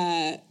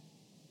meme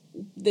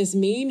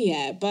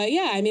yet, but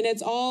yeah, I mean,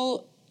 it's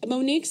all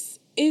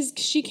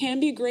she can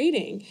be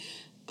grating.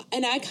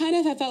 And I kind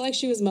of have felt like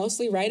she was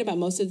mostly right about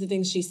most of the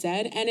things she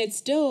said. And it's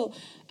still,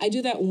 I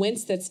do that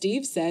wince that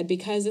Steve said,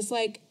 because it's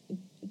like,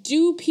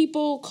 do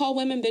people call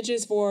women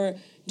bitches for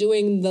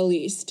doing the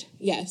least?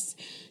 Yes.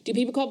 Do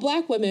people call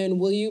Black women?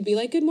 Will you be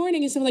like, good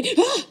morning? And someone like,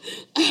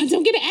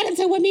 don't get an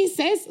attitude with me,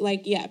 sis.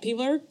 Like, yeah,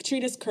 people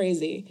treat us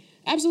crazy.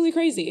 Absolutely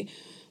crazy.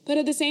 But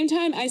at the same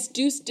time, I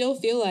do still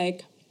feel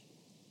like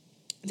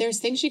there's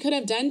things she could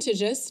have done to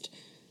just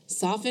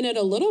soften it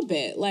a little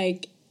bit.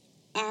 Like,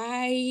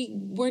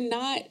 we're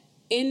not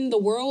in the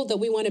world that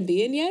we want to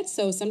be in yet.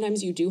 So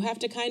sometimes you do have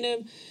to kind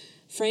of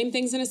frame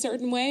things in a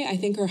certain way. I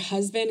think her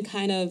husband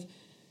kind of,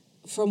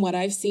 from what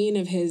I've seen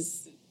of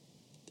his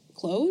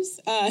clothes,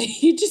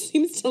 he just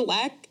seems to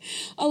lack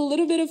a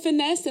little bit of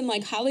finesse and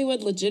like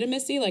Hollywood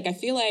legitimacy. Like, I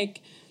feel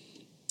like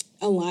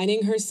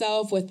aligning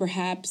herself with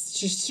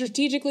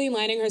strategically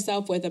aligning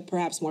herself with a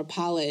perhaps more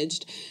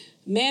polished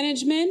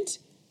management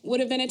would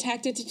have been a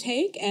tactic to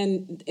take?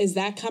 And is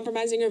that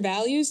compromising your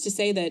values to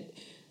say that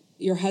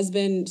your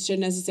husband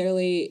shouldn't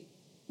necessarily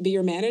be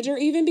your manager,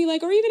 even be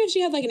like, or even if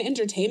she had like an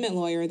entertainment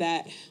lawyer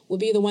that would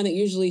be the one that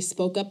usually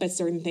spoke up at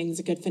certain things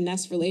that could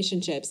finesse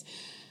relationships.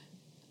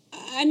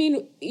 I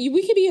mean,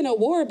 we could be in a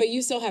war, but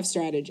you still have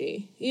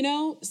strategy, you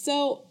know?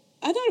 So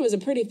I thought it was a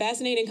pretty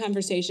fascinating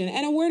conversation,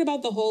 and a word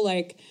about the whole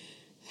like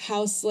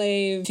house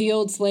slave,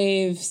 field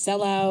slave,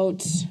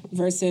 sellout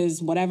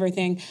versus whatever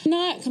thing. I'm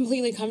not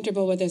completely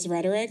comfortable with this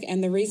rhetoric,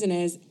 and the reason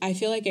is I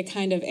feel like it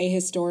kind of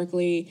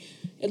ahistorically,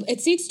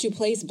 it seeks to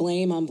place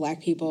blame on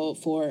Black people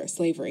for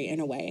slavery in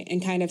a way,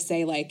 and kind of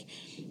say like,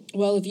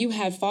 well, if you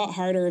had fought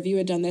harder, if you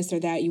had done this or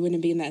that, you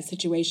wouldn't be in that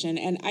situation.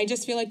 And I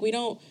just feel like we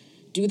don't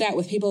do that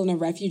with people in a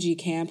refugee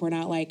camp. We're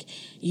not like,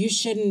 you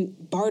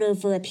shouldn't barter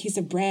for a piece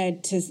of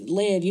bread to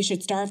live. You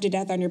should starve to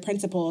death on your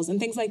principles and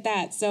things like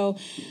that. So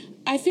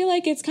I feel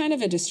like it's kind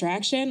of a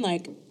distraction.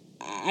 Like,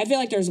 I feel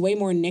like there's way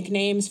more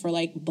nicknames for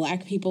like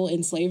Black people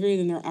in slavery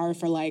than there are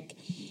for like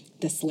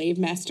the slave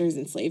masters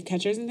and slave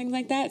catchers and things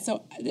like that.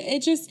 So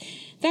it just,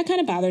 that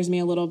kind of bothers me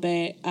a little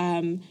bit.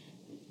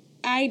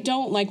 I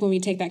don't like when we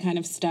take that kind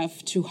of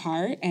stuff to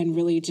heart and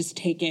really just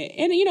take it.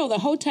 And, you know, the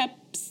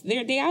Hoteps,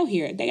 they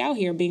out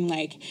here being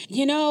like,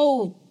 you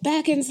know,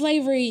 back in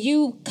slavery,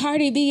 you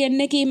Cardi B and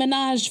Nicki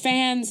Minaj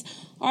fans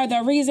are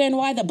the reason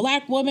why the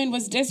Black woman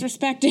was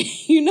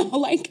disrespected. You know,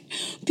 like,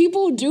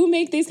 people do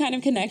make these kind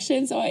of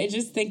connections. So I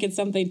just think it's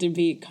something to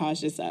be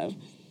cautious of.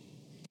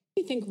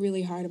 I think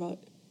really hard about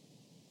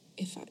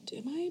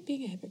am I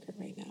being a hypocrite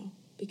right now?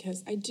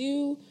 Because I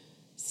do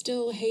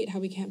still hate how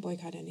we can't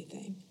boycott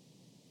anything.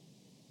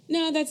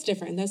 No, that's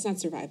different. That's not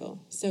survival.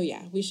 So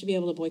yeah, we should be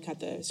able to boycott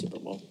the Super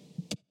Bowl.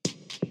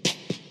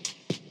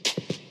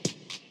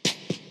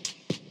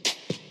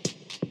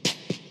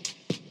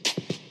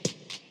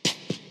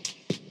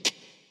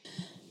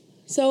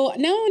 So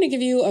now I want to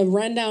give you a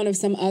rundown of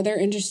some other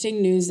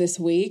interesting news this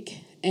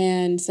week,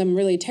 and some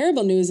really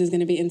terrible news is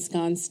going to be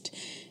ensconced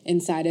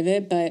inside of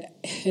it, but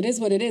it is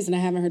what it is, and I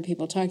haven't heard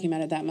people talking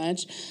about it that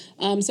much.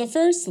 So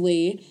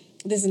firstly,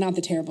 this is not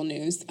the terrible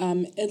news.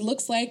 It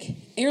looks like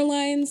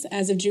airlines,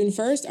 as of June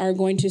 1st, are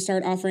going to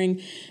start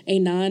offering a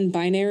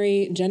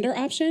non-binary gender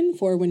option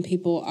for when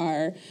people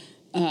are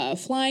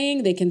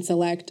flying. They can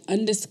select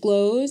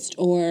undisclosed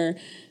or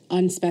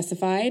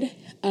unspecified.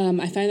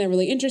 I find that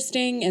really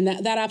interesting, and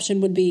that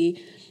option would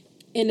be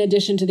in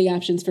addition to the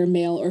options for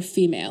male or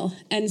female.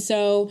 And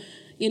so,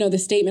 you know, the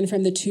statement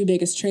from the two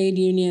biggest trade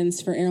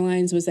unions for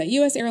airlines was that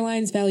U.S.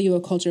 airlines value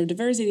a culture of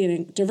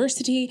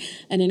diversity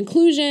and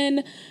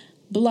inclusion,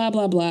 blah,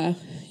 blah, blah,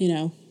 you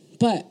know.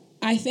 But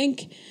I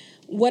think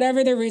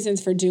whatever the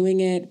reasons for doing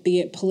it, be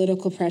it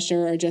political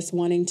pressure or just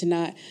wanting to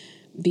not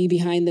be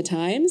behind the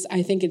times,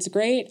 I think it's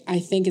great. I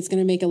think it's going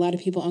to make a lot of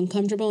people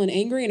uncomfortable and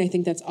angry, and I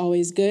think that's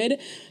always good.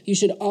 You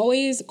should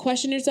always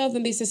question yourself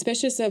and be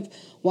suspicious of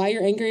why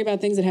you're angry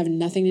about things that have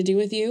nothing to do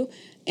with you.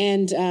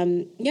 And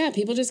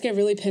people just get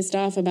really pissed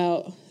off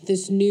about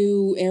this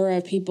new era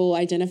of people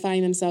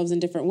identifying themselves in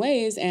different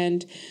ways,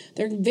 and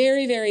they're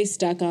very, very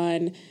stuck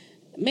on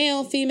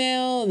male,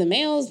 female. The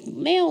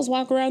males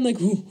walk around like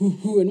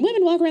and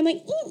women walk around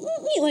like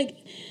like,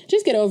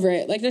 just get over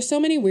it. Like, there's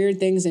so many weird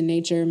things in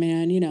nature,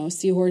 man. You know,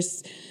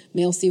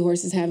 male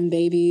seahorses having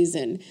babies,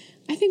 and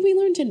I think we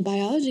learned in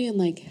biology in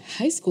like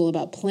high school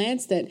about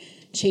plants that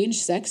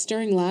change sex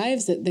during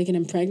lives, that they can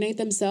impregnate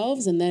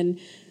themselves and then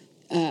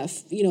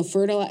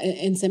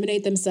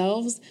inseminate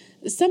themselves,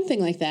 something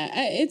like that.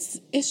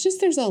 It's just,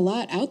 there's a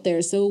lot out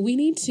there. So we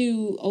need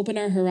to open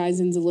our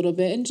horizons a little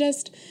bit and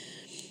just,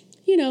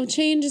 you know,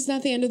 change is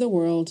not the end of the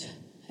world.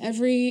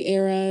 Every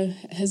era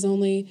has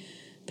only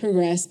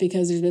progressed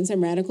because there's been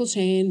some radical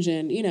change,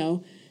 and, you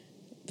know,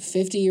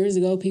 50 years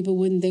ago, people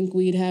wouldn't think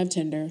we'd have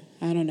Tinder.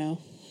 I don't know.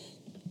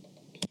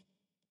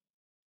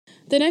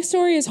 The next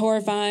story is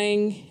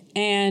horrifying,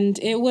 and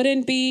it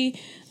wouldn't be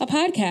a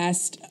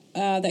podcast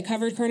that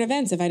covered current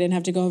events if I didn't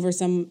have to go over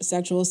some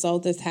sexual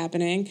assault that's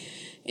happening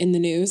in the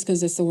news,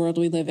 because it's the world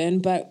we live in.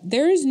 But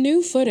there is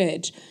new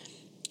footage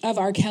of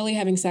R. Kelly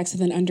having sex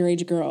with an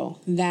underage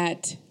girl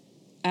that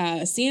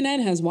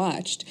CNN has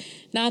watched.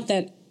 Not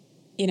that,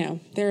 you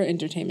know, they're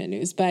entertainment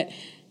news, but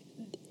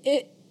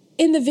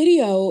in the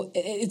video,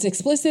 it's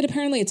explicit.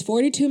 Apparently, it's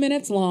 42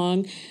 minutes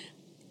long.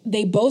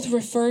 They both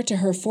refer to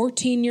her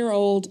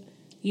 14-year-old,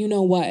 you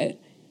know what.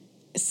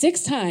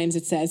 6 times,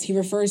 it says, he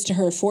refers to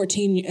her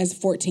as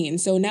 14.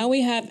 So now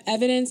we have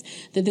evidence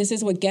that this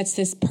is what gets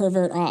this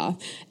pervert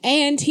off.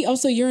 And he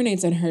also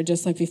urinates on her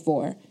just like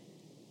before.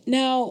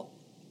 Now,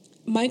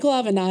 Michael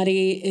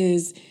Avenatti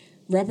is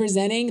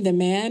representing the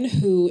man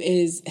who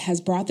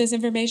has brought this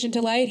information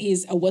to light.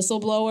 He's a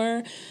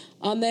whistleblower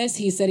on this.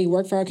 He said he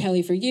worked for R.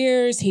 Kelly for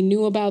years. He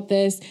knew about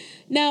this.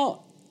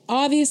 Now,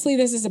 obviously,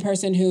 this is a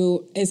person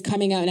who is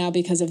coming out now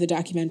because of the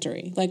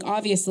documentary. Like,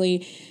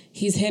 obviously,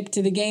 he's hip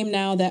to the game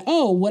now that,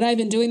 oh, what I've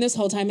been doing this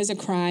whole time is a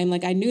crime.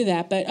 Like, I knew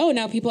that. But, oh,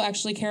 now people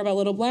actually care about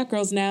little Black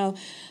girls now.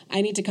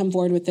 I need to come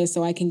forward with this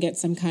so I can get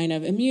some kind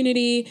of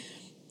immunity,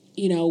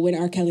 you know, when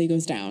R. Kelly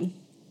goes down.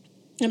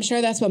 I'm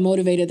sure that's what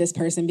motivated this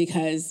person,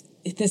 because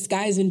this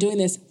guy's been doing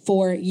this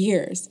for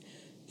years.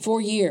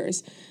 4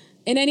 years.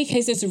 In any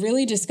case, it's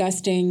really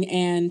disgusting,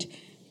 and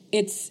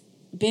it's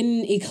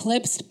been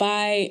eclipsed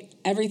by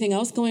everything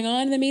else going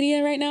on in the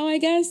media right now, I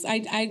guess.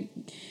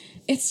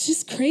 It's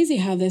just crazy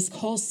how this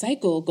whole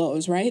cycle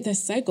goes, right?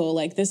 This cycle,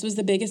 like, this was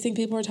the biggest thing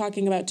people were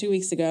talking about 2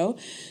 weeks ago,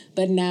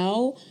 but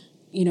now,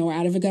 you know, we're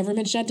out of a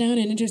government shutdown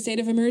and into a state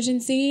of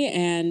emergency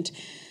and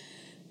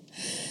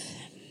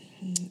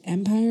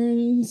empire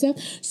and stuff.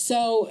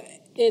 So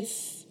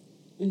it's,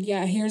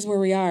 yeah, here's where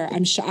we are.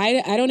 I'm sure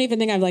I don't even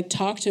think I've like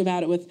talked to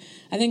about it with,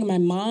 I think my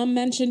mom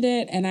mentioned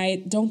it, and I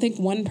don't think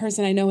one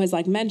person I know has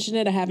like mentioned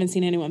it. I haven't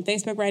seen anyone on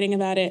Facebook writing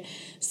about it.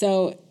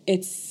 So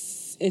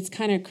it's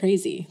kind of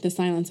crazy, the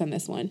silence on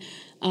this one.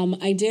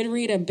 I did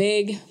read a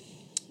big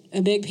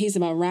piece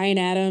about Ryan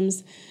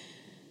Adams.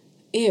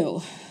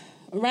 Ew.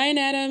 Ryan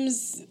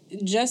Adams,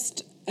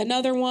 just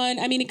another one.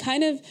 I mean, it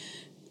kind of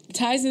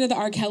ties into the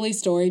R. Kelly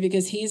story,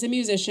 because he's a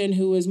musician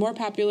who was more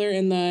popular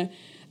in the,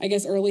 I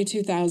guess, early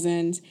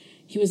 2000s.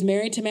 He was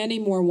married to Mandy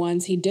Moore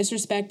once. He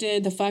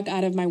disrespected the fuck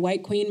out of my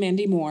white queen,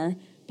 Mandy Moore.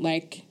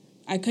 Like,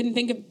 I couldn't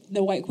think of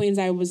the white queens.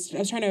 I was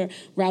trying to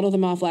rattle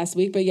them off last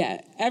week. But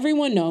yeah,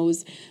 everyone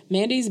knows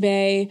Mandy's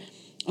bae.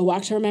 A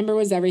Walk to Remember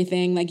was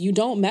everything. Like, you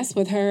don't mess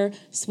with her.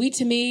 Sweet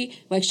to me,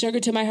 like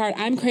sugar to my heart.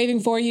 I'm craving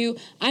for you.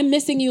 I'm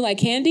missing you like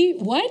candy.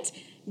 What?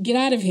 Get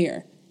out of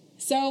here.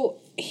 So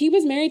he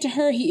was married to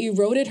her. He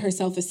eroded her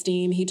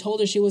self-esteem. He told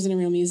her she wasn't a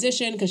real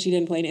musician because she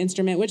didn't play an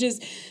instrument, which is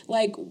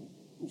like,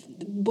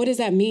 what does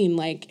that mean?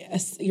 Like,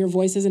 your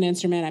voice is an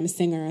instrument. I'm a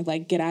singer.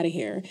 Like, get out of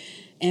here.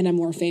 And I'm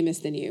more famous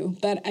than you.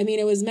 But I mean,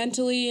 it was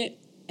mentally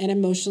and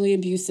emotionally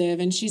abusive.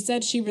 And she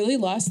said she really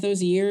lost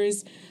those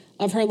years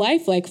of her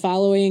life, like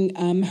following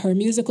her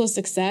musical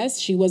success.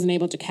 She wasn't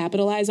able to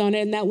capitalize on it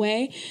in that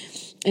way.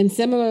 And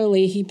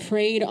similarly, he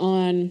preyed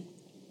on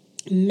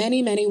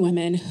many, many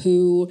women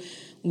who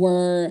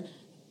were,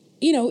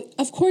 you know,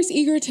 of course,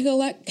 eager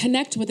to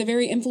connect with a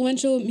very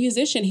influential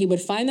musician. He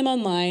would find them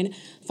online,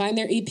 find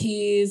their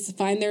EPs,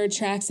 find their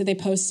tracks that they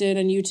posted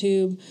on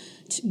YouTube,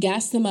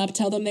 gas them up,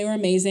 tell them they were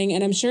amazing.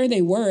 And I'm sure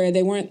they were.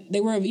 They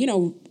were, you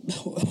know,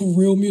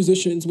 real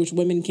musicians, which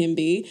women can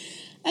be.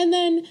 And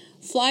then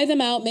fly them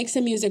out, make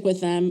some music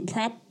with them,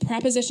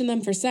 proposition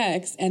them for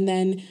sex. And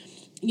then,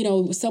 you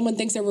know, someone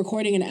thinks they're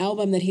recording an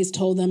album that he's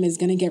told them is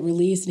going to get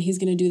released and he's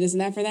going to do this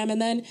and that for them.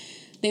 And then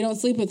they don't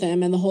sleep with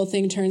them. And the whole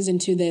thing turns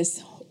into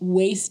this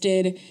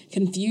wasted,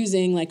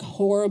 confusing, like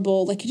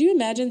horrible. Like, could you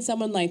imagine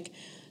someone like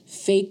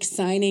fake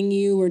signing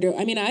you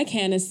I mean, I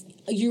can.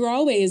 You're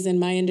always in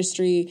my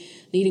industry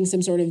needing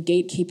some sort of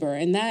gatekeeper.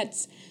 And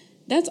that's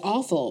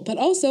awful. But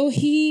also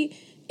he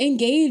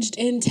engaged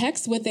in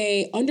text with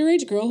a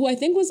underage girl who I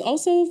think was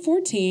also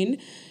 14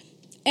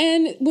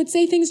 and would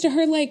say things to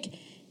her like,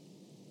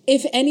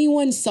 if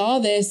anyone saw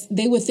this,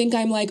 they would think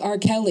I'm like R.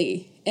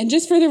 Kelly. And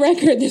just for the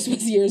record, this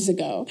was years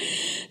ago.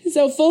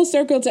 So full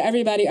circle to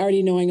everybody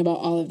already knowing about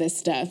all of this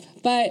stuff.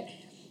 But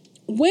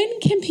when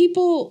can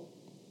people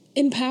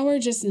in power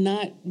just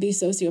not be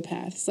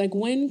sociopaths? Like,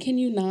 when can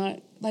you not?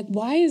 Like,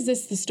 why is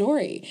this the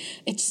story?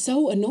 It's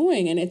so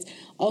annoying. And it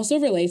also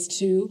relates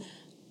to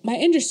my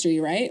industry,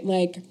 right?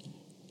 Like,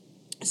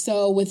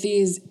 so with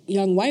these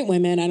young white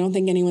women, I don't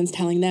think anyone's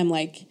telling them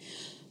like,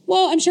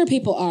 well, I'm sure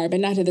people are, but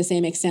not to the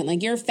same extent.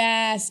 Like, you're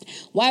fast.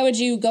 Why would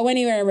you go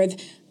anywhere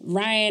with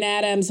Ryan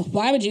Adams?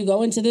 Why would you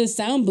go into the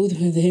sound booth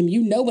with him?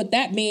 You know what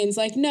that means.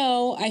 Like,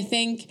 no, I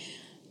think,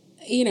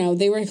 you know,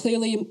 they were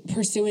clearly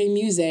pursuing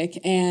music.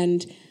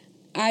 And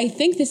I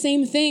think the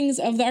same things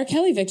of the R.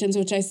 Kelly victims,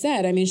 which I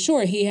said. I mean,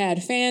 sure, he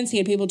had fans. He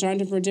had people drawn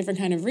to him for different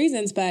kind of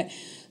reasons. But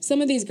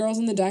some of these girls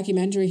in the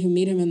documentary who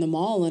meet him in the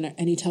mall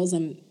and he tells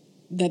them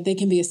that they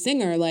can be a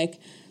singer, like,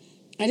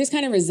 I just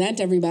kind of resent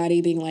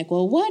everybody being like,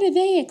 well, what do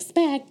they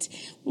expect?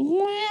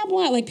 Blah,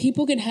 blah. Like,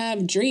 people can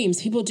have dreams.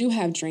 People do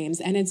have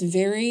dreams. And it's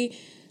very,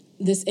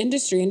 this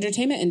industry,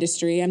 entertainment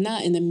industry, I'm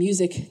not in the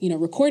music, you know,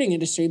 recording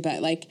industry,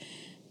 but like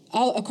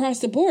all across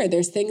the board,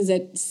 there's things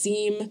that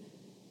seem,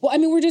 well, I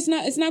mean,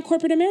 it's not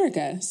corporate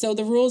America. So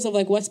the rules of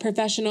like what's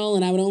professional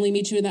and I would only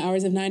meet you in the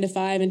hours of 9 to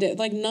 5 and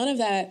like none of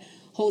that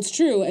holds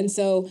true. And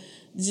so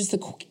just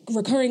the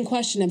recurring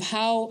question of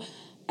how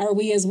are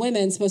we as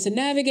women supposed to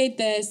navigate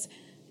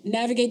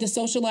the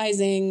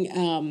socializing,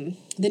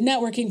 the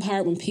networking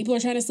part when people are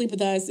trying to sleep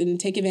with us and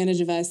take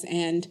advantage of us,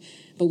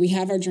 but we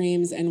have our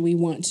dreams and we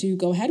want to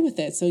go ahead with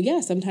it. So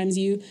yeah, sometimes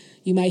you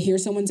might hear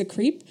someone's a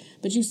creep,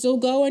 but you still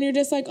go and you're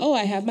just like, oh,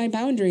 I have my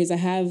boundaries. I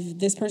have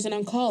this person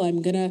on call.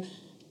 I'm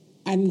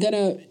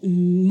gonna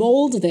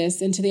mold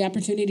this into the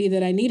opportunity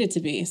that I need it to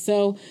be.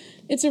 So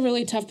it's a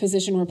really tough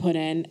position we're put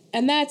in.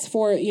 And that's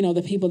for, you know,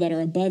 the people that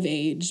are above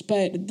age.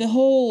 But the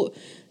whole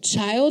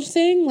child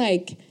thing,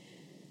 like,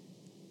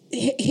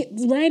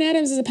 Ryan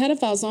Adams is a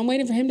pedophile, so I'm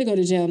waiting for him to go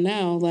to jail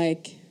now.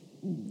 Like,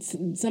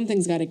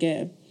 something's got to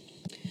give.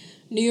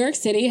 New York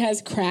City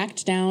has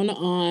cracked down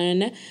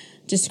on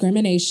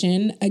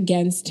discrimination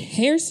against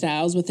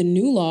hairstyles with a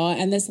new law,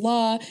 and this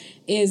law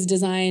is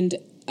designed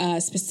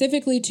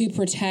specifically to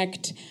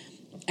protect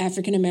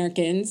African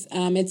Americans.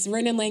 It's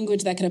written in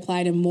language that could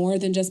apply to more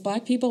than just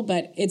Black people,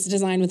 but it's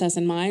designed with us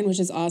in mind, which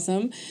is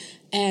awesome.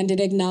 And it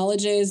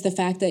acknowledges the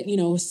fact that, you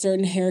know,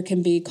 certain hair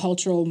can be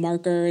cultural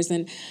markers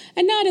and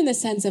not in the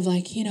sense of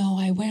like, you know,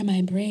 I wear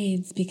my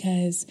braids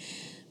because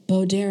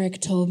Bo Derek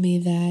told me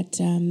that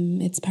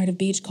it's part of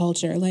beach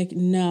culture. Like,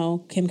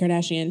 no, Kim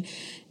Kardashian.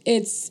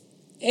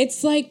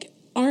 It's like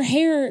our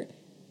hair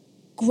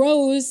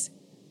grows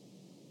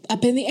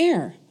up in the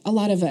air. A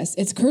lot of us.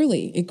 It's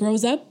curly. It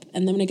grows up,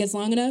 and then when it gets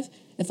long enough,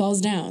 it falls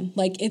down.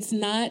 Like, it's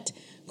not,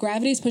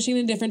 gravity's pushing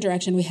in a different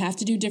direction. We have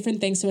to do different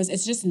things to us.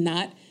 It's just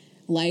not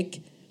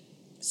like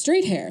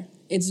straight hair.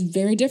 It's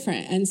very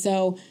different. And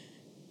so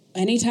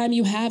anytime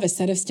you have a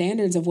set of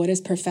standards of what is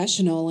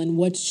professional and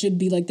what should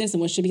be like this and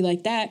what should be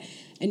like that,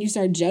 and you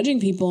start judging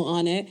people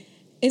on it,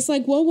 it's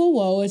like,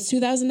 whoa, it's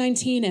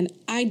 2019 and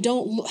I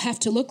don't have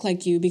to look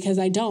like you because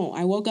I don't.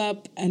 I woke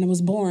up and I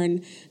was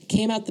born,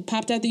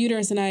 popped out the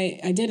uterus and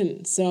I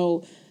didn't.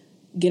 So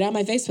get out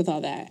my face with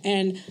all that.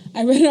 And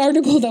I read an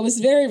article that was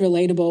very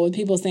relatable with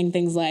people saying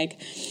things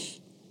like,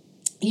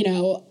 you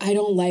know, I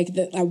don't like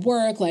that at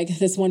work. Like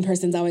this one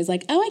person's always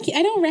like, oh,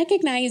 I don't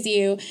recognize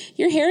you.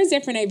 Your hair is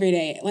different every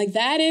day. Like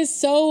that is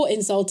so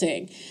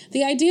insulting.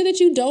 The idea that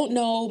you don't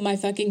know my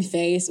fucking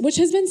face, which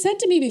has been said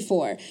to me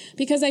before,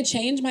 because I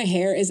changed my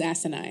hair is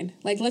asinine.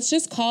 Like, let's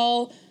just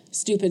call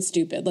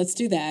stupid. Let's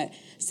do that.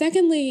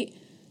 Secondly,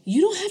 you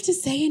don't have to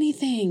say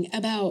anything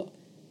about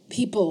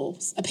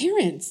people's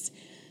appearance.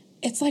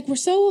 It's like we're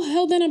so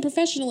held in on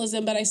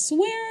professionalism, but I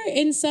swear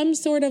in some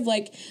sort of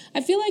like, I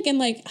feel like in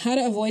like how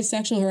to avoid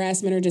sexual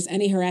harassment or just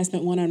any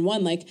harassment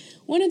one-on-one, like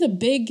one of the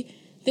big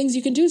things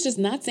you can do is just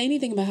not say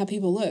anything about how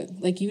people look.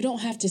 Like you don't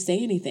have to say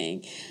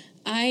anything.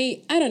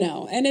 I don't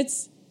know. And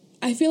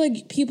I feel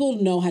like people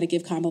know how to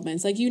give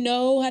compliments. Like, you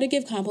know how to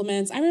give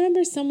compliments. I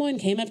remember someone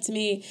came up to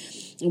me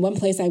in one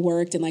place I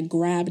worked and like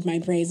grabbed my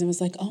braids and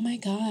was like, oh my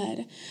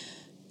God,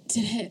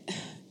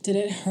 did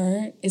it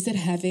hurt? Is it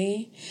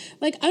heavy?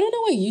 Like, I don't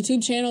know what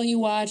YouTube channel you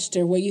watched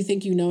or what you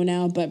think you know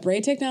now, but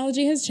braid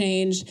technology has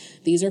changed.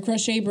 These are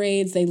crochet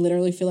braids. They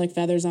literally feel like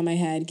feathers on my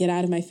head. Get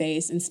out of my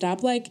face and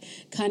stop like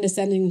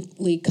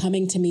condescendingly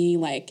coming to me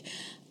like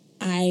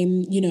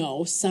I'm, you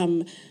know,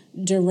 some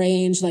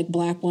deranged like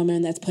Black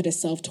woman that's put a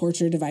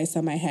self-torture device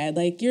on my head.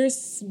 Like, you're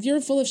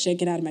full of shit.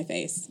 Get out of my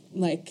face.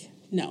 Like,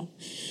 no,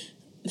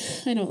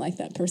 I don't like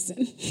that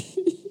person.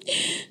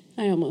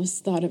 I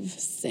almost thought of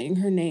saying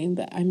her name,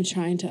 but I'm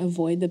trying to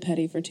avoid the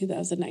petty for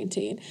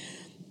 2019.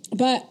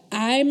 But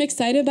I'm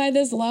excited by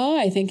this law.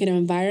 I think an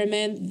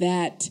environment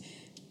that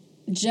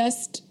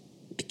just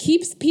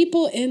keeps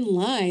people in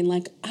line.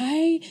 Like,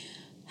 I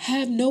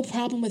have no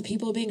problem with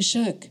people being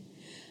shook.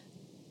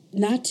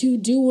 Not to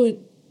do what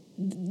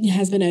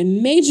has been a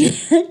major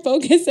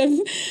focus of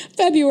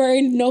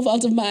February, no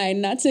fault of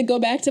mine, not to go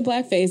back to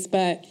blackface,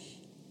 but,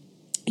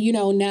 you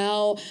know,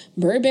 now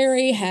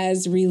Burberry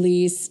has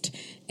released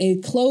a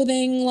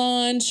clothing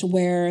launch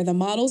where the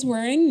model's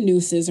wearing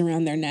nooses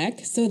around their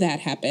neck. So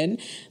that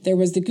happened. There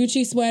was the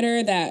Gucci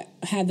sweater that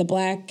had the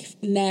black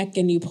neck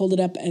and you pulled it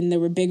up and there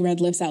were big red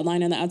lips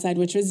outlined on the outside,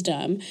 which was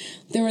dumb.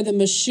 There were the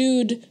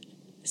Mashoud,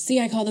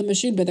 I call them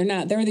Mashoud, but they're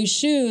not. There were these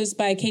shoes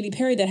by Katy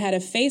Perry that had a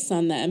face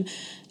on them.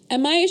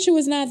 And my issue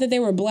was not that they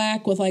were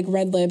black with like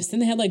red lips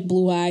and they had like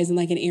blue eyes and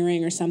like an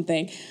earring or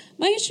something.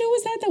 My issue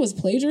was that was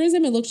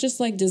plagiarism. It looks just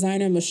like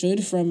designer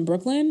Mashoud from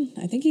Brooklyn.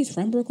 I think he's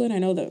from Brooklyn. I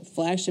know the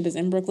flagship is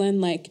in Brooklyn.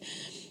 Like,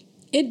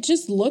 it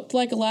just looked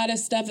like a lot of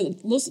stuff.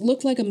 It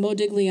looked like a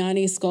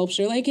Modigliani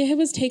sculpture. Like, it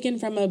was taken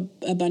from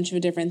a bunch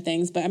of different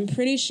things. But I'm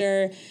pretty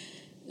sure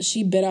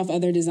she bit off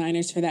other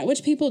designers for that,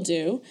 which people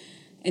do.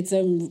 It's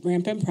a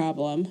rampant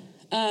problem.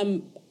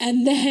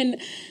 And then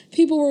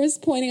people were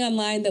pointing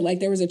online that, like,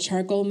 there was a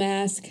charcoal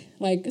mask.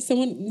 Like,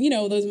 someone, you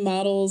know, those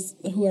models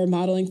who are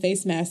modeling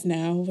face masks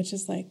now, which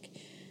is like,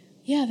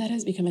 yeah, that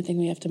has become a thing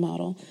we have to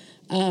model.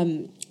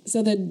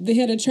 So they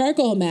had a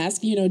charcoal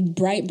mask, you know,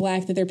 bright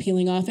black that they're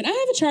peeling off. And I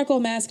have a charcoal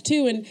mask,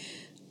 too. And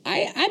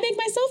I make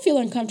myself feel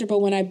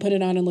uncomfortable when I put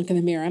it on and look in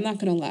the mirror. I'm not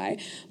going to lie.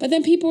 But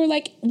then people were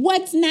like,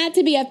 what's not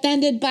to be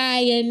offended by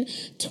in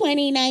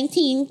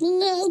 2019?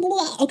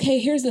 Okay,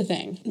 here's the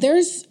thing.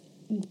 There's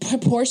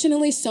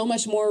proportionally so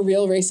much more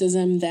real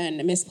racism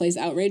than misplaced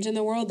outrage in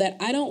the world that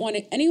I don't want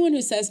anyone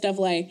who says stuff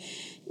like,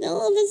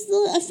 no, this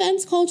is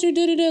offense culture,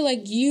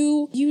 like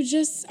you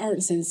just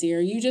aren't sincere.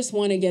 You just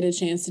want to get a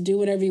chance to do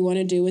whatever you want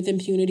to do with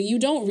impunity. You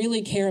don't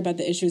really care about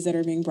the issues that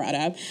are being brought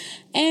up.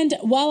 And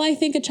while I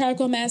think a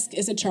charcoal mask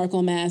is a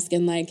charcoal mask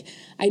and like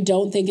I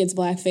don't think it's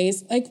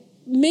blackface, like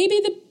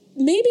maybe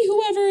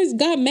whoever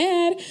got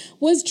mad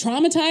was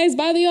traumatized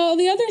by all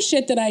the other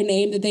shit that I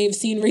named that they've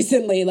seen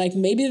recently. Like,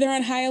 maybe they're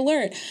on high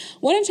alert.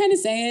 What I'm trying to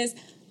say is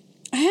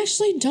I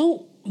actually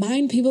don't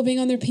mind people being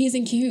on their P's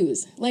and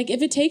Q's. Like,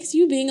 if it takes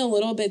you being a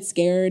little bit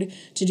scared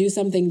to do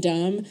something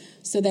dumb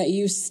so that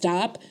you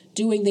stop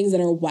doing things that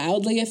are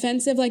wildly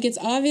offensive, like, it's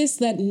obvious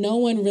that no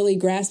one really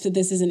grasps that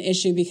this is an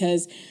issue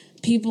because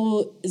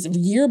people's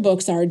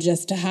yearbooks are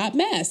just a hot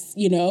mess,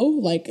 you know,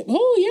 like,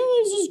 oh yeah,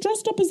 I was just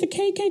dressed up as the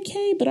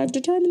KKK, but I've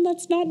determined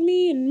that's not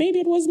me, and maybe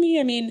it was me.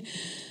 I mean,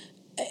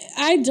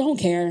 I don't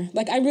care.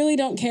 Like, I really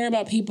don't care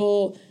about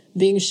people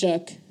being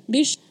shook.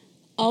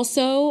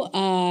 Also,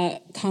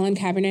 Colin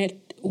Kaepernick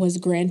was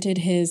granted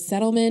his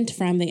settlement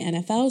from the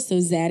NFL, so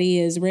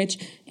Zaddy is rich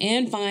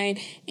and fine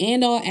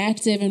and all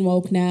active and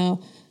woke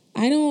now.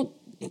 I don't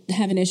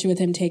have an issue with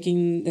him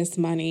taking this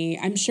money.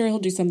 I'm sure he'll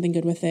do something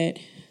good with it.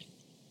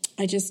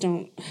 I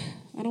don't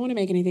want to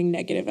make anything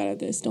negative out of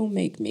this. Don't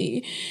make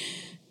me.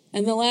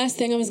 And the last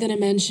thing I was going to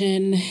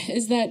mention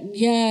is that,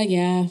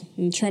 yeah,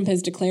 Trump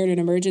has declared an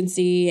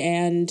emergency,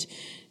 and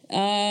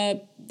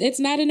it's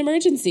not an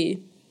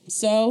emergency.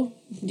 So,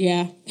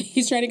 yeah,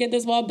 he's trying to get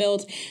this wall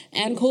built,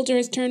 and culture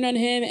has turned on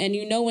him, and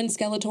you know when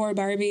Skeletor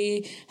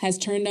Barbie has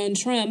turned on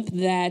Trump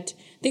that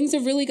things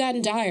have really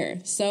gotten dire.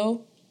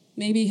 So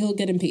maybe he'll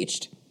get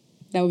impeached.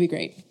 That would be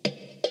great.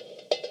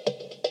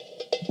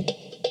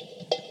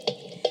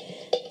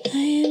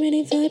 I am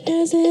running for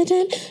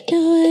president. No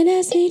one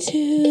asked me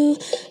to.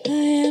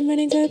 I am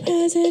running for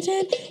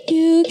president.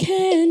 You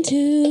can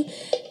too.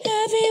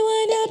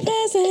 Everyone a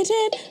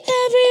president.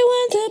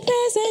 Everyone's a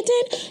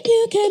president.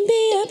 You can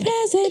be a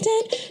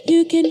president.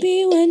 You can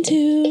be one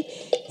too.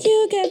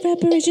 You get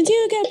reparations.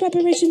 You get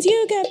reparations.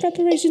 You get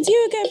reparations.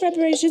 You get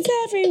reparations.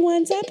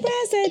 Everyone's a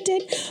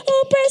president.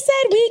 Oprah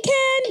said we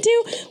can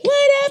do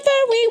whatever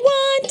we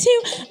want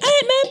to.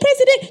 I'm a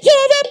president.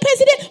 You're a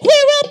president.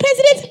 We're all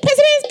presidents.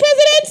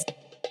 Presidents.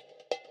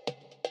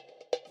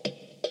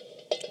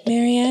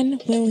 Marianne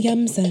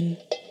Williamson.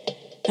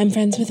 I'm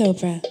friends with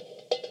Oprah.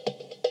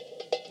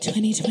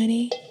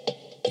 2020,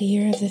 the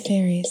year of the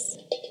fairies.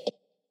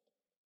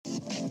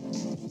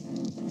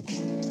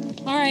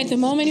 All right, the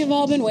moment you've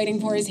all been waiting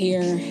for is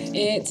here.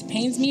 It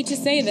pains me to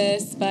say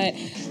this, but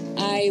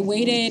I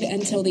waited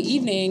until the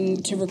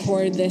evening to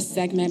record this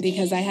segment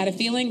because I had a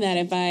feeling that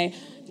if I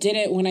did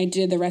it when I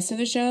did the rest of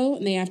the show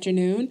in the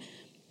afternoon,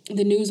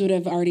 the news would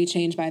have already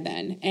changed by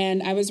then.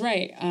 And I was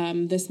right.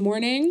 This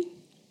morning,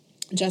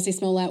 Jussie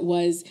Smollett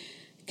was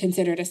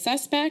considered a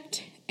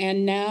suspect,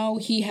 and now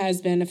he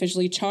has been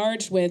officially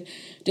charged with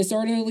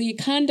disorderly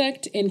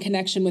conduct in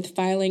connection with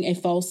filing a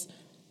false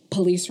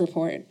police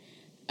report.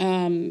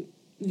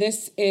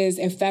 This is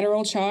a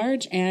federal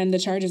charge, and the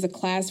charge is a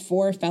Class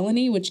 4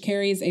 felony, which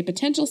carries a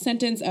potential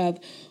sentence of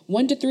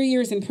 1 to 3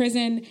 years in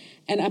prison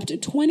and up to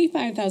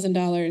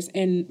 $25,000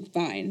 in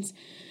fines.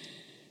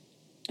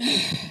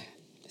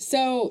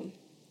 So,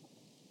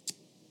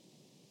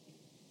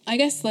 I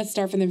guess let's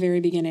start from the very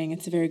beginning.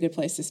 It's a very good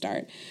place to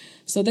start.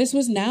 So this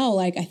was now,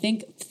 I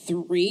think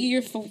 3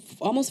 or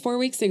almost 4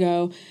 weeks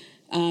ago,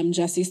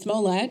 Jussie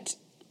Smollett,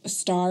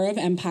 star of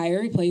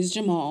Empire, he plays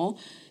Jamal.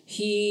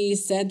 He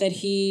said that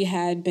he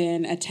had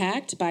been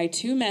attacked by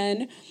two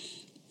men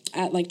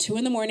at 2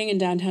 a.m. in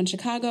downtown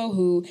Chicago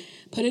who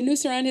put a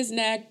noose around his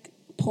neck,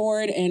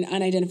 poured an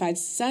unidentified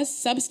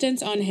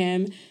substance on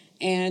him,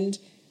 and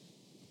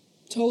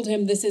told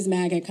him this is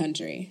MAGA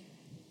country.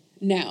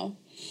 Now,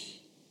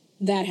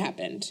 that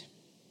happened.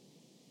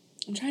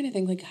 I'm trying to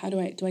think, how do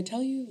I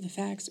tell you the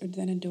facts, or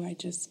then do I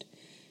just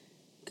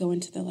go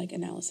into the,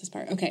 analysis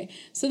part? Okay,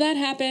 so that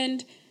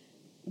happened.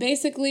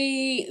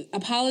 Basically,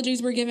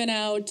 apologies were given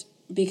out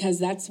because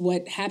that's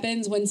what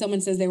happens when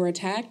someone says they were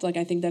attacked.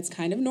 I think that's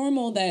kind of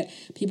normal that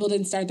people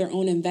didn't start their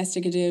own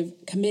investigative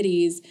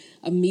committees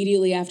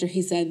immediately after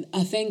he said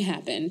a thing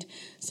happened.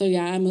 So,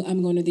 yeah,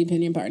 I'm going to the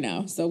opinion part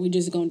now, so we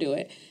just gonna do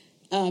it.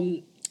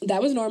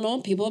 That was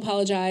normal. People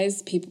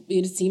apologized.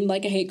 It seemed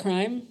like a hate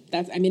crime.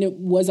 It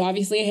was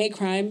obviously a hate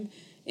crime.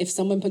 If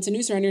someone puts a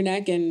noose around your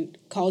neck and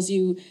calls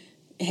you,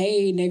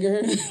 hey, nigger,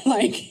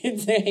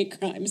 it's a hate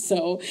crime.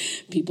 So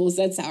people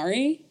said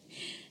sorry.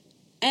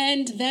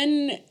 And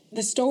then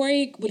the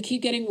story would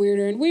keep getting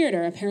weirder and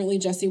weirder. Apparently,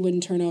 Jussie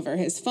wouldn't turn over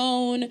his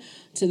phone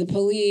to the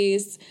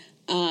police.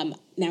 Now,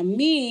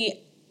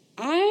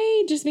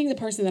 I, just being the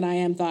person that I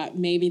am, thought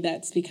maybe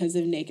that's because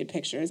of naked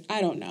pictures. I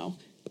don't know.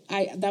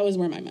 That was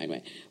where my mind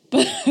went.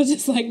 But I was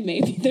just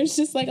maybe there's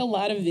just a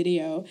lot of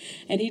video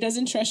and he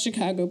doesn't trust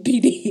Chicago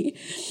PD.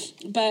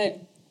 But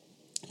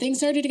things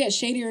started to get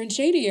shadier and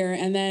shadier.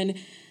 And then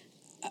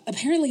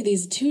apparently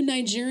these two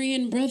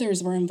Nigerian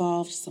brothers were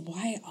involved. So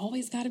why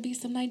always got to be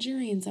some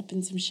Nigerians up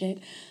in some shit?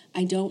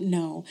 I don't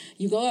know.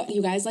 You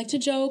guys like to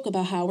joke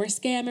about how we're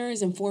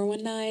scammers and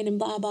 419 and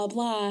blah, blah,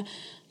 blah.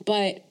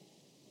 But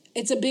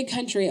it's a big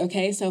country,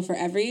 okay? So for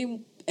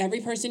every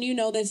person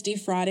that's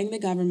defrauding the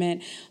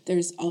government,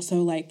 there's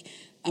also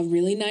a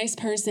really nice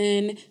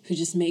person who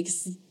just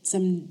makes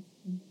some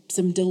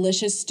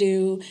delicious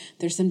stew.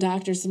 There's some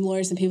doctors, some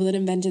lawyers, some people that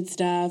invented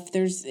stuff.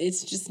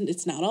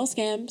 It's not all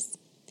scams.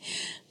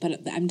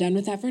 But I'm done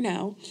with that for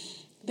now.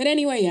 But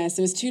anyway, yes,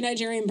 it was two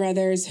Nigerian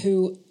brothers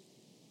who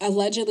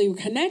allegedly were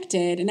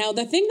connected. Now,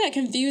 the thing that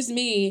confused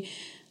me,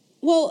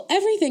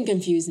 everything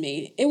confused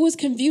me. It was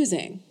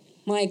confusing.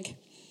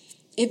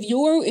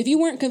 If you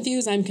weren't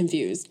confused, I'm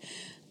confused.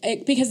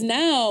 Because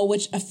now,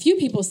 which a few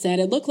people said,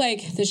 it looked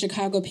like the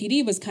Chicago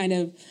PD was kind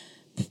of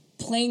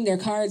playing their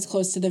cards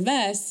close to the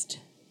vest.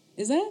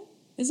 Is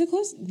it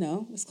close?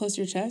 No, it's close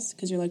to your chest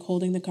because you're like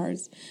holding the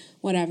cards.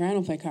 Whatever, I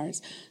don't play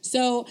cards.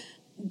 So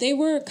they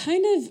were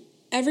kind of,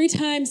 every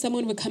time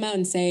someone would come out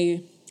and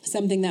say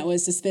something that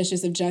was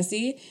suspicious of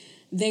Jussie,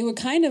 they would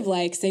kind of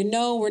like say,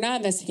 no, we're not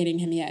investigating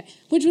him yet,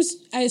 which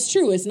is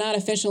true. It's not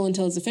official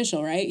until it's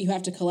official, right? You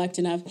have to collect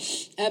enough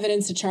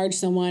evidence to charge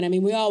someone. I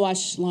mean, we all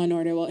watch Law and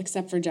Order, well,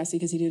 except for Jussie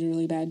because he did a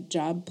really bad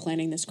job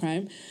planning this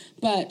crime.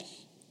 But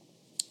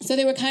so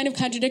they would kind of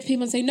contradict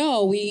people and say,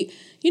 no, we're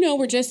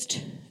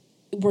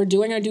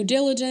doing our due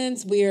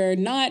diligence. We're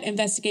not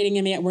investigating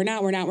him yet. We're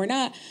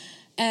not.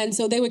 And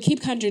so they would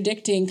keep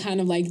contradicting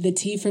kind of like the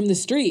tea from the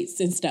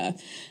streets and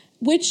stuff,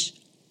 which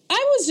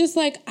I was just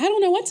like, I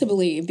don't know what to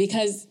believe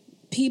because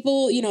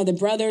people, the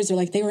brothers are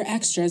like, they were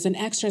extras on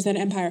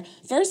Empire.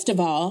 First of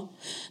all,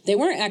 they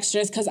weren't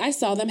extras because I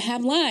saw them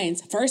have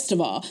lines, first of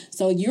all.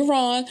 So you're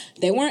wrong.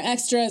 They weren't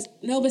extras.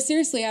 No, but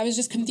seriously, I was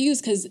just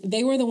confused because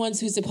they were the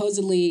ones who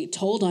supposedly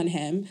told on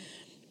him.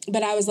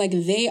 But I was like,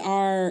 they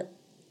are,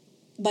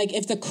 like,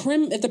 if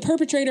the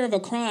perpetrator of a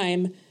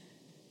crime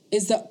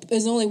is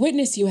the only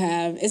witness you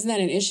have, isn't that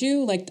an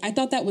issue? Like, I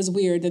thought that was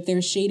weird that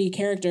they're shady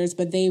characters,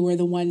 but they were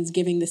the ones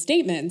giving the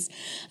statements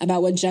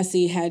about what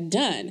Jussie had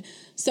done.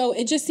 So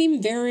it just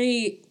seemed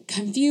very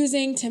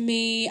confusing to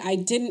me. I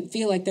didn't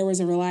feel like there was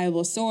a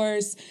reliable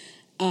source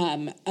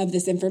of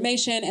this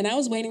information, and I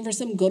was waiting for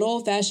some good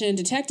old-fashioned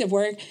detective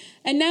work,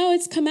 and now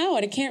it's come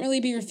out. It can't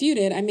really be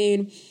refuted. I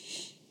mean,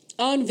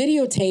 on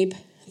videotape,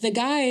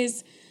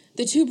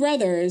 the two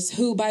brothers,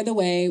 who, by the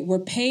way, were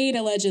paid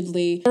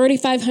allegedly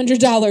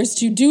 $3,500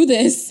 to do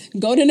this,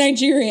 go to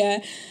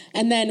Nigeria,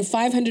 and then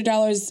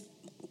 $500,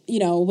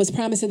 was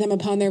promised to them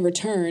upon their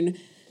return,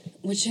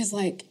 which is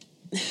like,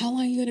 how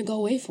long are you going to go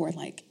away for?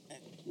 Like,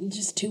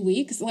 just 2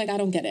 weeks? Like, I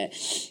don't get it.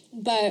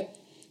 But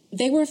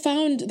they were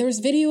found, there was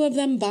video of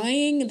them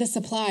buying the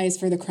supplies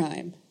for the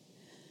crime.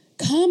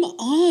 Come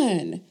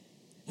on.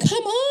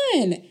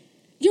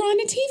 You're on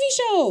a TV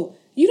show.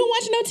 You don't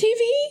watch no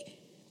TV?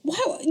 Why?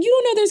 You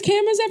don't know there's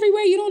cameras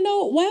everywhere. You don't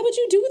know. Why would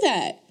you do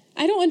that?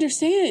 I don't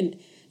understand.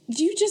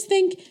 Do you just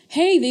think,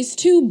 hey, these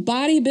two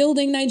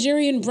bodybuilding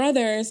Nigerian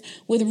brothers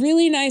with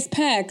really nice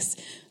pecs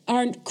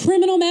are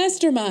criminal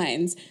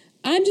masterminds?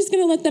 I'm just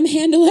going to let them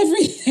handle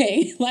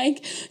everything.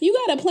 Like, you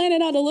got to plan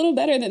it out a little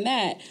better than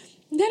that.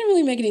 That didn't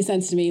really make any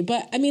sense to me.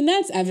 But, I mean,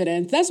 that's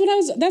evidence. That's what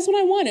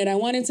I wanted. I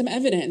wanted some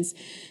evidence.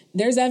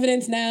 There's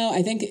evidence now.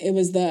 I think it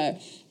was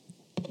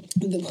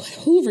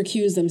who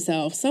recused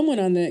themselves? Someone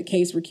on the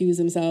case recused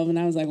himself, and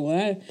I was like,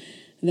 "What?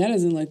 That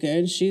doesn't look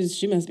good."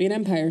 She must be an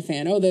Empire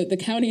fan. Oh, the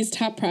county's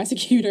top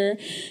prosecutor.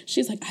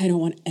 She's like, "I don't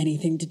want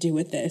anything to do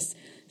with this."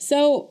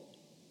 So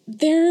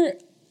there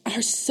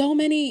are so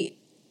many.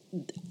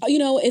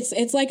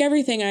 It's like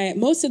everything.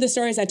 Most of the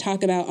stories I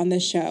talk about on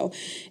this show,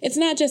 it's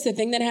not just the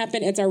thing that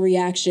happened. It's our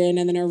reaction,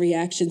 and then our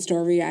reactions to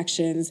our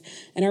reactions,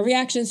 and our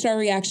reactions to our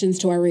reactions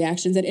to our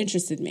reactions that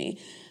interested me.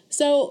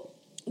 So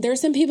there are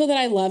some people that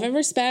I love and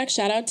respect.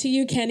 Shout out to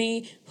you,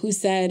 Kenny, who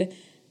said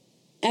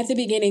at the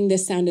beginning,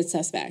 this sounded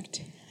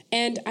suspect.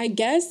 And I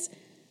guess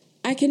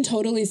I can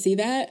totally see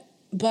that.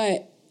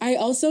 But I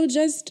also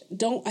just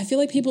I feel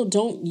like people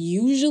don't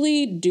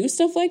usually do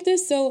stuff like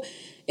this. So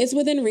it's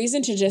within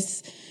reason to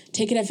just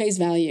take it at face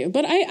value.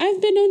 But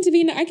I've been known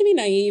to I can be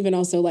naive and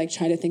also like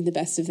try to think the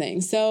best of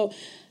things. So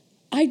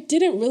I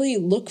didn't really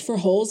look for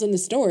holes in the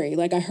story.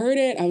 Like, I heard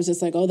it. I was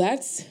just like, oh,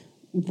 that's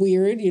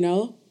weird,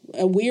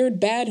 a weird,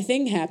 bad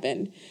thing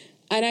happened.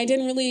 And I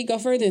didn't really go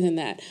further than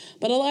that.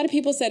 But a lot of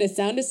people said it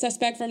sounded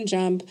suspect from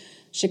jump.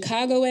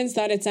 Chicagoans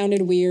thought it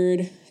sounded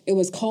weird. It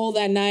was cold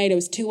that night. It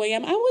was 2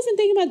 a.m. I wasn't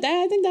thinking about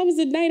that. I think that was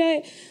the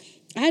night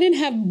I didn't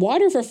have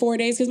water for 4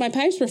 days because my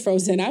pipes were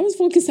frozen. I was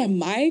focused on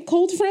my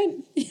cold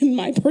front in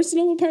my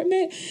personal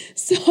apartment.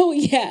 So,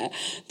 yeah,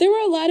 there were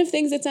a lot of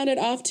things that sounded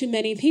off to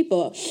many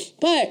people.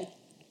 But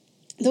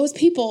those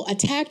people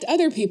attacked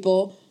other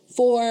people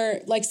for,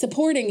 like,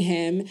 supporting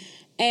him.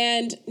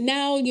 And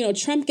now,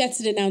 Trump gets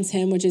to denounce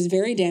him, which is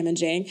very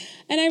damaging.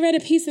 And I read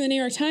a piece in the New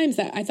York Times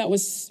that I thought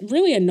was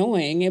really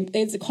annoying.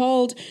 It's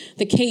called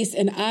 "The Case,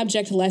 an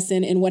Object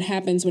Lesson in What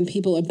Happens When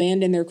People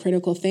Abandon Their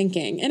Critical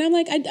Thinking." And I'm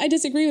like, I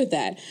disagree with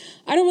that.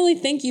 I don't really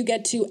think you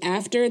get to,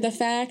 after the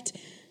fact,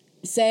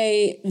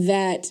 say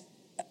that.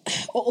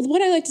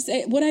 What I like to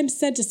say, what I've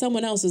said to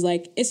someone else is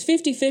like, it's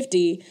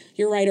 50-50,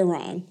 you're right or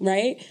wrong,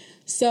 right?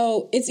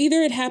 So it's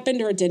either it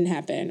happened or it didn't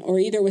happen, or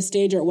either it was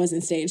staged or it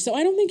wasn't staged. So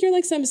I don't think you're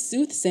like some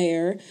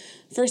soothsayer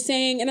for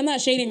saying, and I'm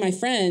not shading my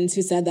friends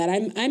who said that.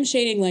 I'm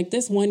shading like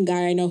this one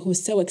guy I know who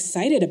was so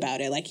excited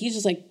about it. Like, he's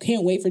just like,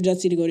 can't wait for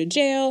Jussie to go to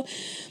jail.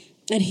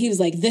 And he was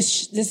like,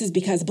 this is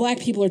because Black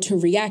people are too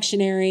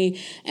reactionary,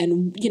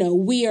 and,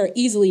 we are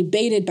easily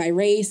baited by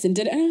race. And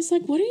I was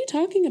like, what are you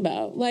talking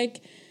about?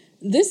 Like,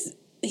 this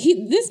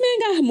man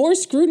got more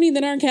scrutiny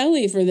than R.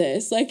 Kelly for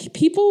this. Like,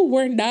 people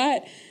were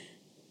not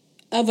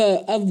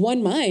of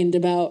one mind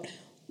about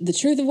the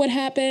truth of what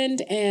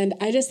happened. And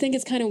I just think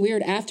it's kind of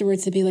weird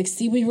afterwards to be like,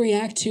 see, we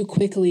react too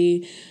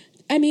quickly.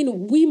 I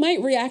mean, we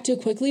might react too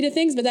quickly to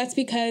things, but that's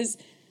because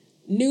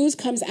news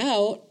comes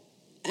out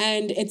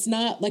And it's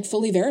not like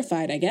fully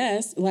verified, I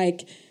guess.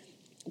 Like,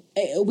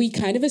 we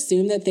kind of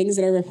assume that things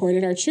that are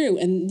reported are true.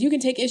 And you can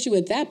take issue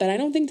with that, but I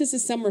don't think this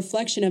is some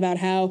reflection about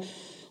how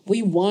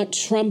we want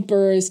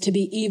Trumpers to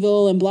be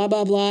evil and blah,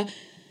 blah, blah.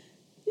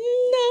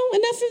 No,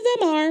 enough of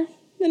them are.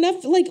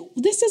 Enough, like,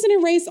 this doesn't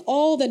erase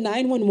all the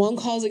 911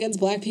 calls against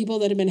Black people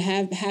that have been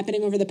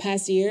happening over the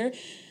past year.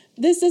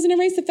 This doesn't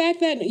erase the fact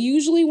that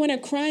usually when a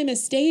crime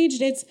is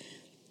staged, it's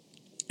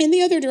in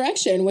the other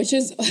direction, which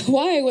is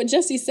why what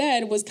Jesse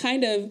said was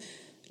kind of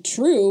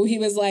true. He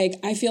was like,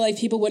 I feel like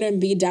people wouldn't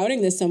be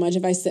doubting this so much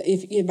if I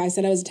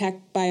said I was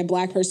attacked by a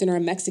Black person or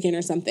a Mexican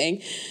or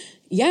something.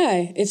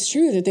 Yeah, it's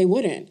true that they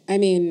wouldn't. I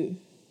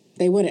mean,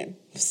 they wouldn't.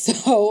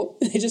 So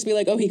they just be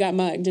like, oh, he got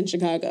mugged in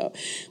Chicago,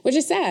 which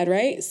is sad,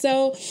 right?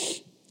 So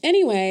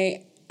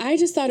anyway, I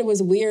just thought it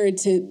was weird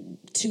to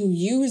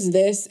use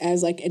this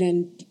as like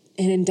an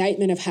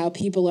indictment of how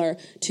people are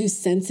too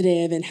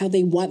sensitive and how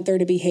they want there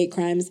to be hate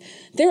crimes.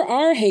 There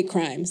are hate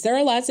crimes. There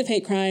are lots of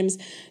hate crimes,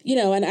 you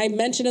know, and I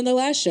mentioned in the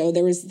last show,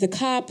 there was the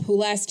cop who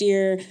last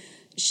year,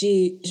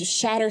 she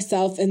shot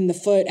herself in the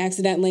foot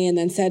accidentally and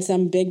then said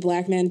some big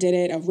Black man did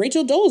it.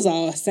 Rachel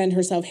Dolezal sent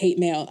herself hate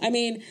mail. I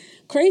mean,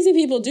 crazy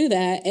people do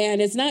that,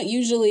 and it's not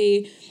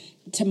usually,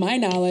 to my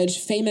knowledge,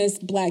 famous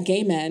Black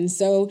gay men.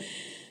 So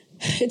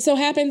it so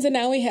happens that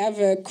now we have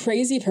a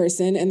crazy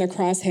person in the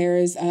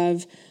crosshairs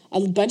of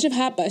a bunch of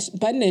hot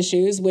button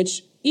issues,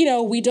 which, you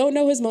know, we don't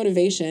know his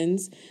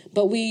motivations,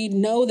 but we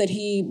know that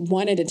he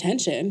wanted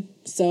attention.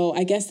 So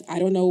I guess I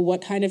don't know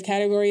what kind of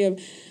category of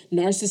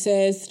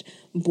narcissist,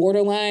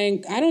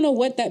 borderline, I don't know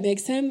what that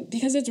makes him,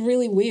 because it's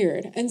really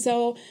weird. And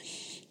so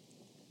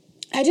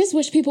I just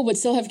wish people would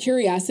still have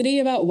curiosity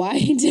about why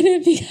he did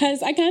it,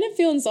 because I kind of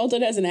feel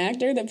insulted as an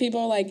actor that people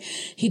are like,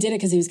 he did it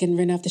because he was getting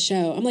written off the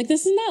show. I'm like,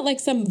 this is not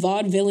like some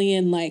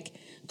vaudevillian like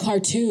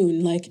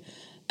cartoon, like,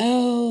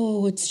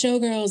 oh, it's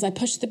Showgirls, I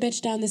pushed the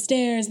bitch down the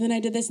stairs, and then I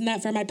did this and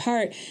that for my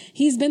part.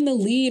 He's been the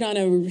lead on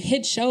a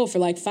hit show for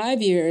like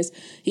 5 years.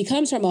 He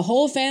comes from a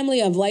whole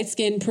family of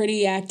light-skinned,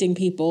 pretty acting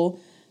people.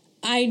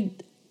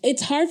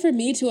 It's hard for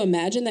me to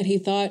imagine that he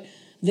thought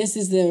this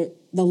is the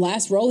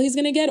last role he's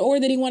going to get, or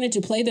that he wanted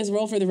to play this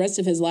role for the rest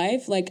of his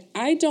life. Like,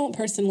 I don't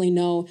personally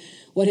know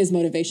what his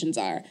motivations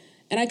are.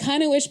 And I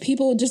kind of wish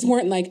people just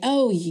weren't like,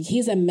 oh,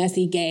 he's a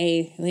messy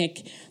gay.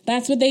 Like,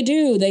 that's what they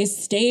do. They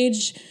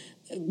stage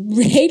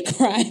hate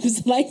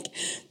crimes. Like,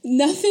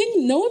 no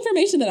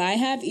information that I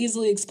have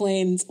easily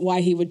explains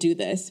why he would do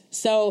this.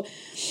 So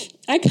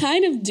I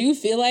kind of do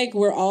feel like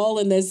we're all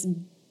in this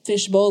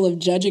fishbowl of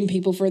judging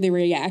people for their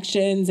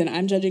reactions, and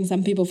I'm judging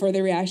some people for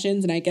their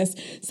reactions, and I guess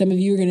some of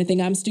you are going to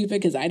think I'm stupid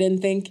because I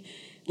didn't think,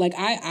 like,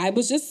 I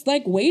was just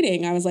like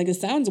waiting. I was like, it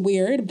sounds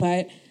weird,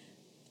 but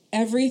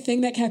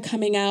everything that kept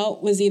coming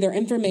out was either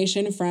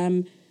information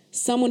from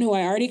someone who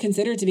I already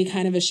considered to be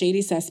kind of a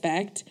shady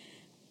suspect,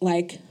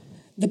 like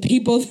the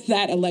people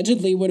that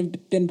allegedly would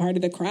have been part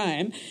of the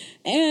crime,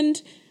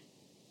 and,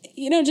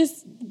 you know,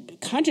 just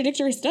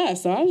contradictory stuff.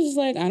 So I was just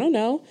like, I don't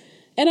know.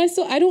 And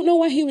I don't know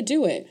why he would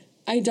do it.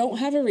 I don't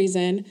have a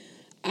reason.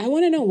 I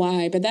want to know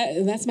why, but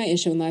that's my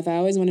issue in life. I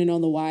always want to know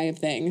the why of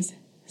things.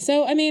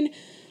 So, I mean,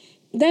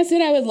 that's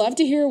it. I would love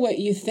to hear what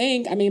you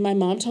think. I mean, my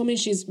mom told me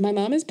my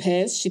mom is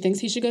pissed. She thinks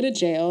he should go to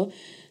jail.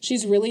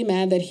 She's really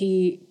mad that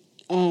he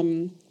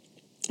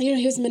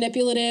was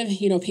manipulative.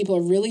 You know, people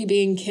are really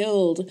being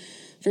killed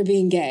for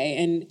being gay,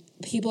 and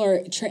people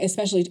are,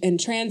 especially, and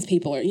trans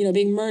people are, you know,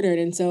 being murdered.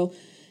 And so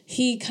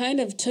he kind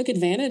of took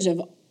advantage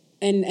of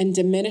and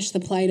diminished the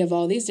plight of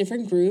all these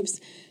different groups.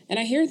 And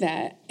I hear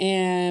that.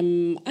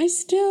 And I'm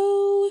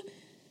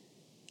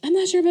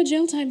not sure about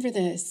jail time for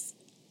this.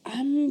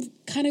 I'm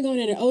kind of going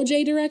in an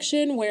OJ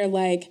direction where,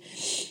 like,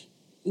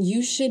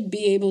 you should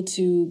be able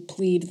to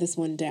plead this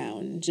one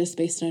down just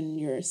based on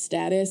your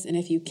status. And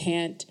if you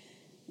can't,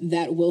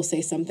 that will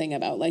say something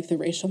about, like, the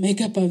racial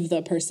makeup of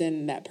the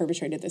person that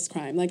perpetrated this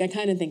crime. Like, I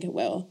kind of think it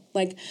will.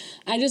 Like,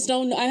 I just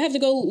don't, I have to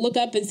go look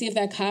up and see if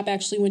that cop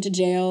actually went to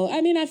jail.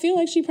 I mean, I feel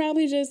like she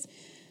probably just,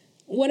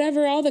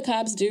 whatever all the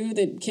cops do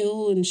that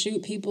kill and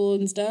shoot people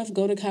and stuff,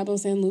 go to Cabo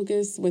San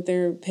Lucas with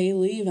their paid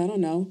leave. I don't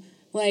know.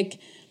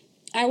 Like,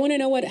 I want to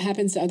know what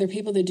happens to other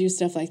people that do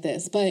stuff like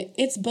this, but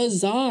it's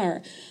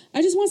bizarre.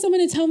 I just want someone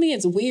to tell me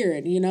it's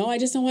weird, you know? I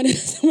just don't want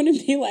someone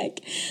to be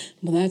like,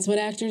 well, that's what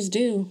actors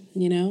do,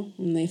 you know?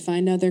 When they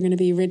find out they're going to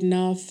be ridden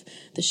off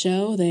the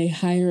show, they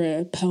hire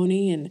a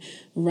pony and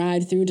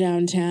ride through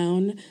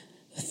downtown,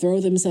 throw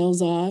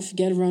themselves off,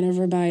 get run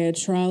over by a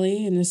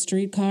trolley, and a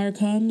streetcar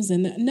comes.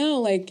 And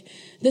no, like,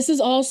 this is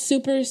all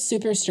super,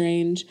 super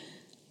strange.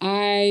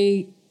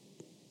 I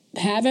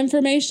have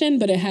information,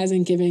 but it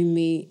hasn't given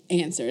me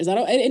answers. It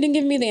didn't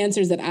give me the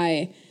answers that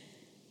I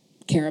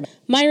care about.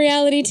 My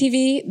reality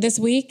TV this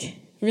week,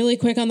 really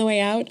quick on the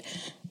way out,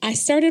 I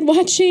started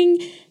watching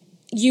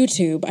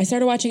YouTube. I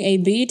started watching a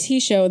BT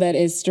show that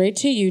is straight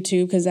to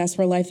YouTube because that's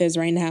where life is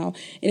right now.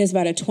 It is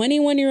about a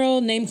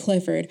 21-year-old named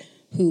Clifford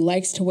who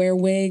likes to wear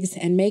wigs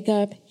and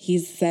makeup. He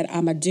said,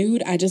 I'm a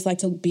dude. I just like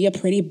to be a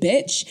pretty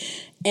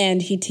bitch.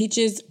 And he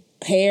teaches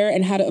hair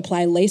and how to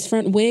apply lace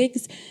front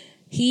wigs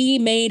He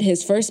made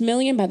his first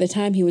million by the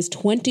time he was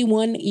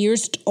 21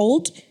 years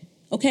old.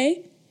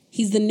 Okay?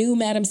 He's the new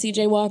Madam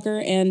C.J. Walker.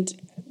 And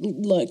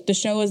look, the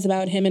show is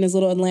about him and his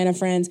little Atlanta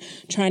friends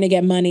trying to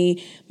get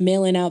money,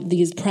 mailing out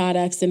these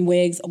products and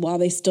wigs while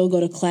they still go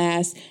to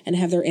class and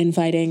have their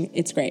infighting.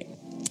 It's great.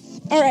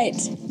 All right,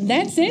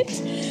 that's it.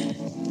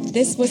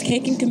 This was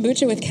Cake and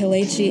Kombucha with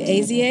Kelechi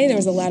Ezie. There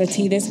was a lot of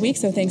tea this week,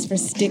 so thanks for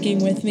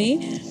sticking with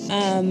me.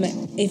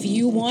 If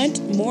you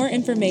want more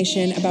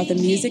information about the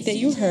music that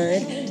you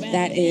heard,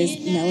 that is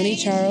Melanie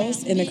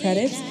Charles in the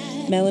credits,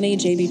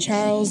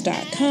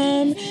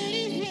 MelanieJBCharles.com.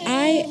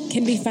 I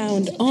can be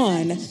found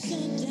on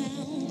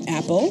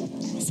Apple,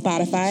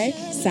 Spotify,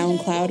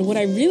 SoundCloud. What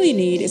I really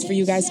need is for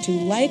you guys to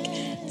like,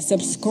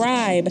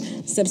 subscribe,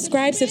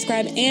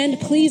 and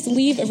please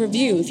leave a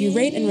review. If you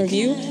rate and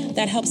review,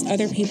 that helps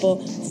other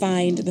people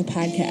find the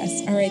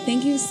podcast. All right,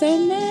 thank you so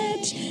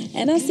much,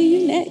 and I'll see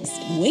you next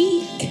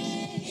week.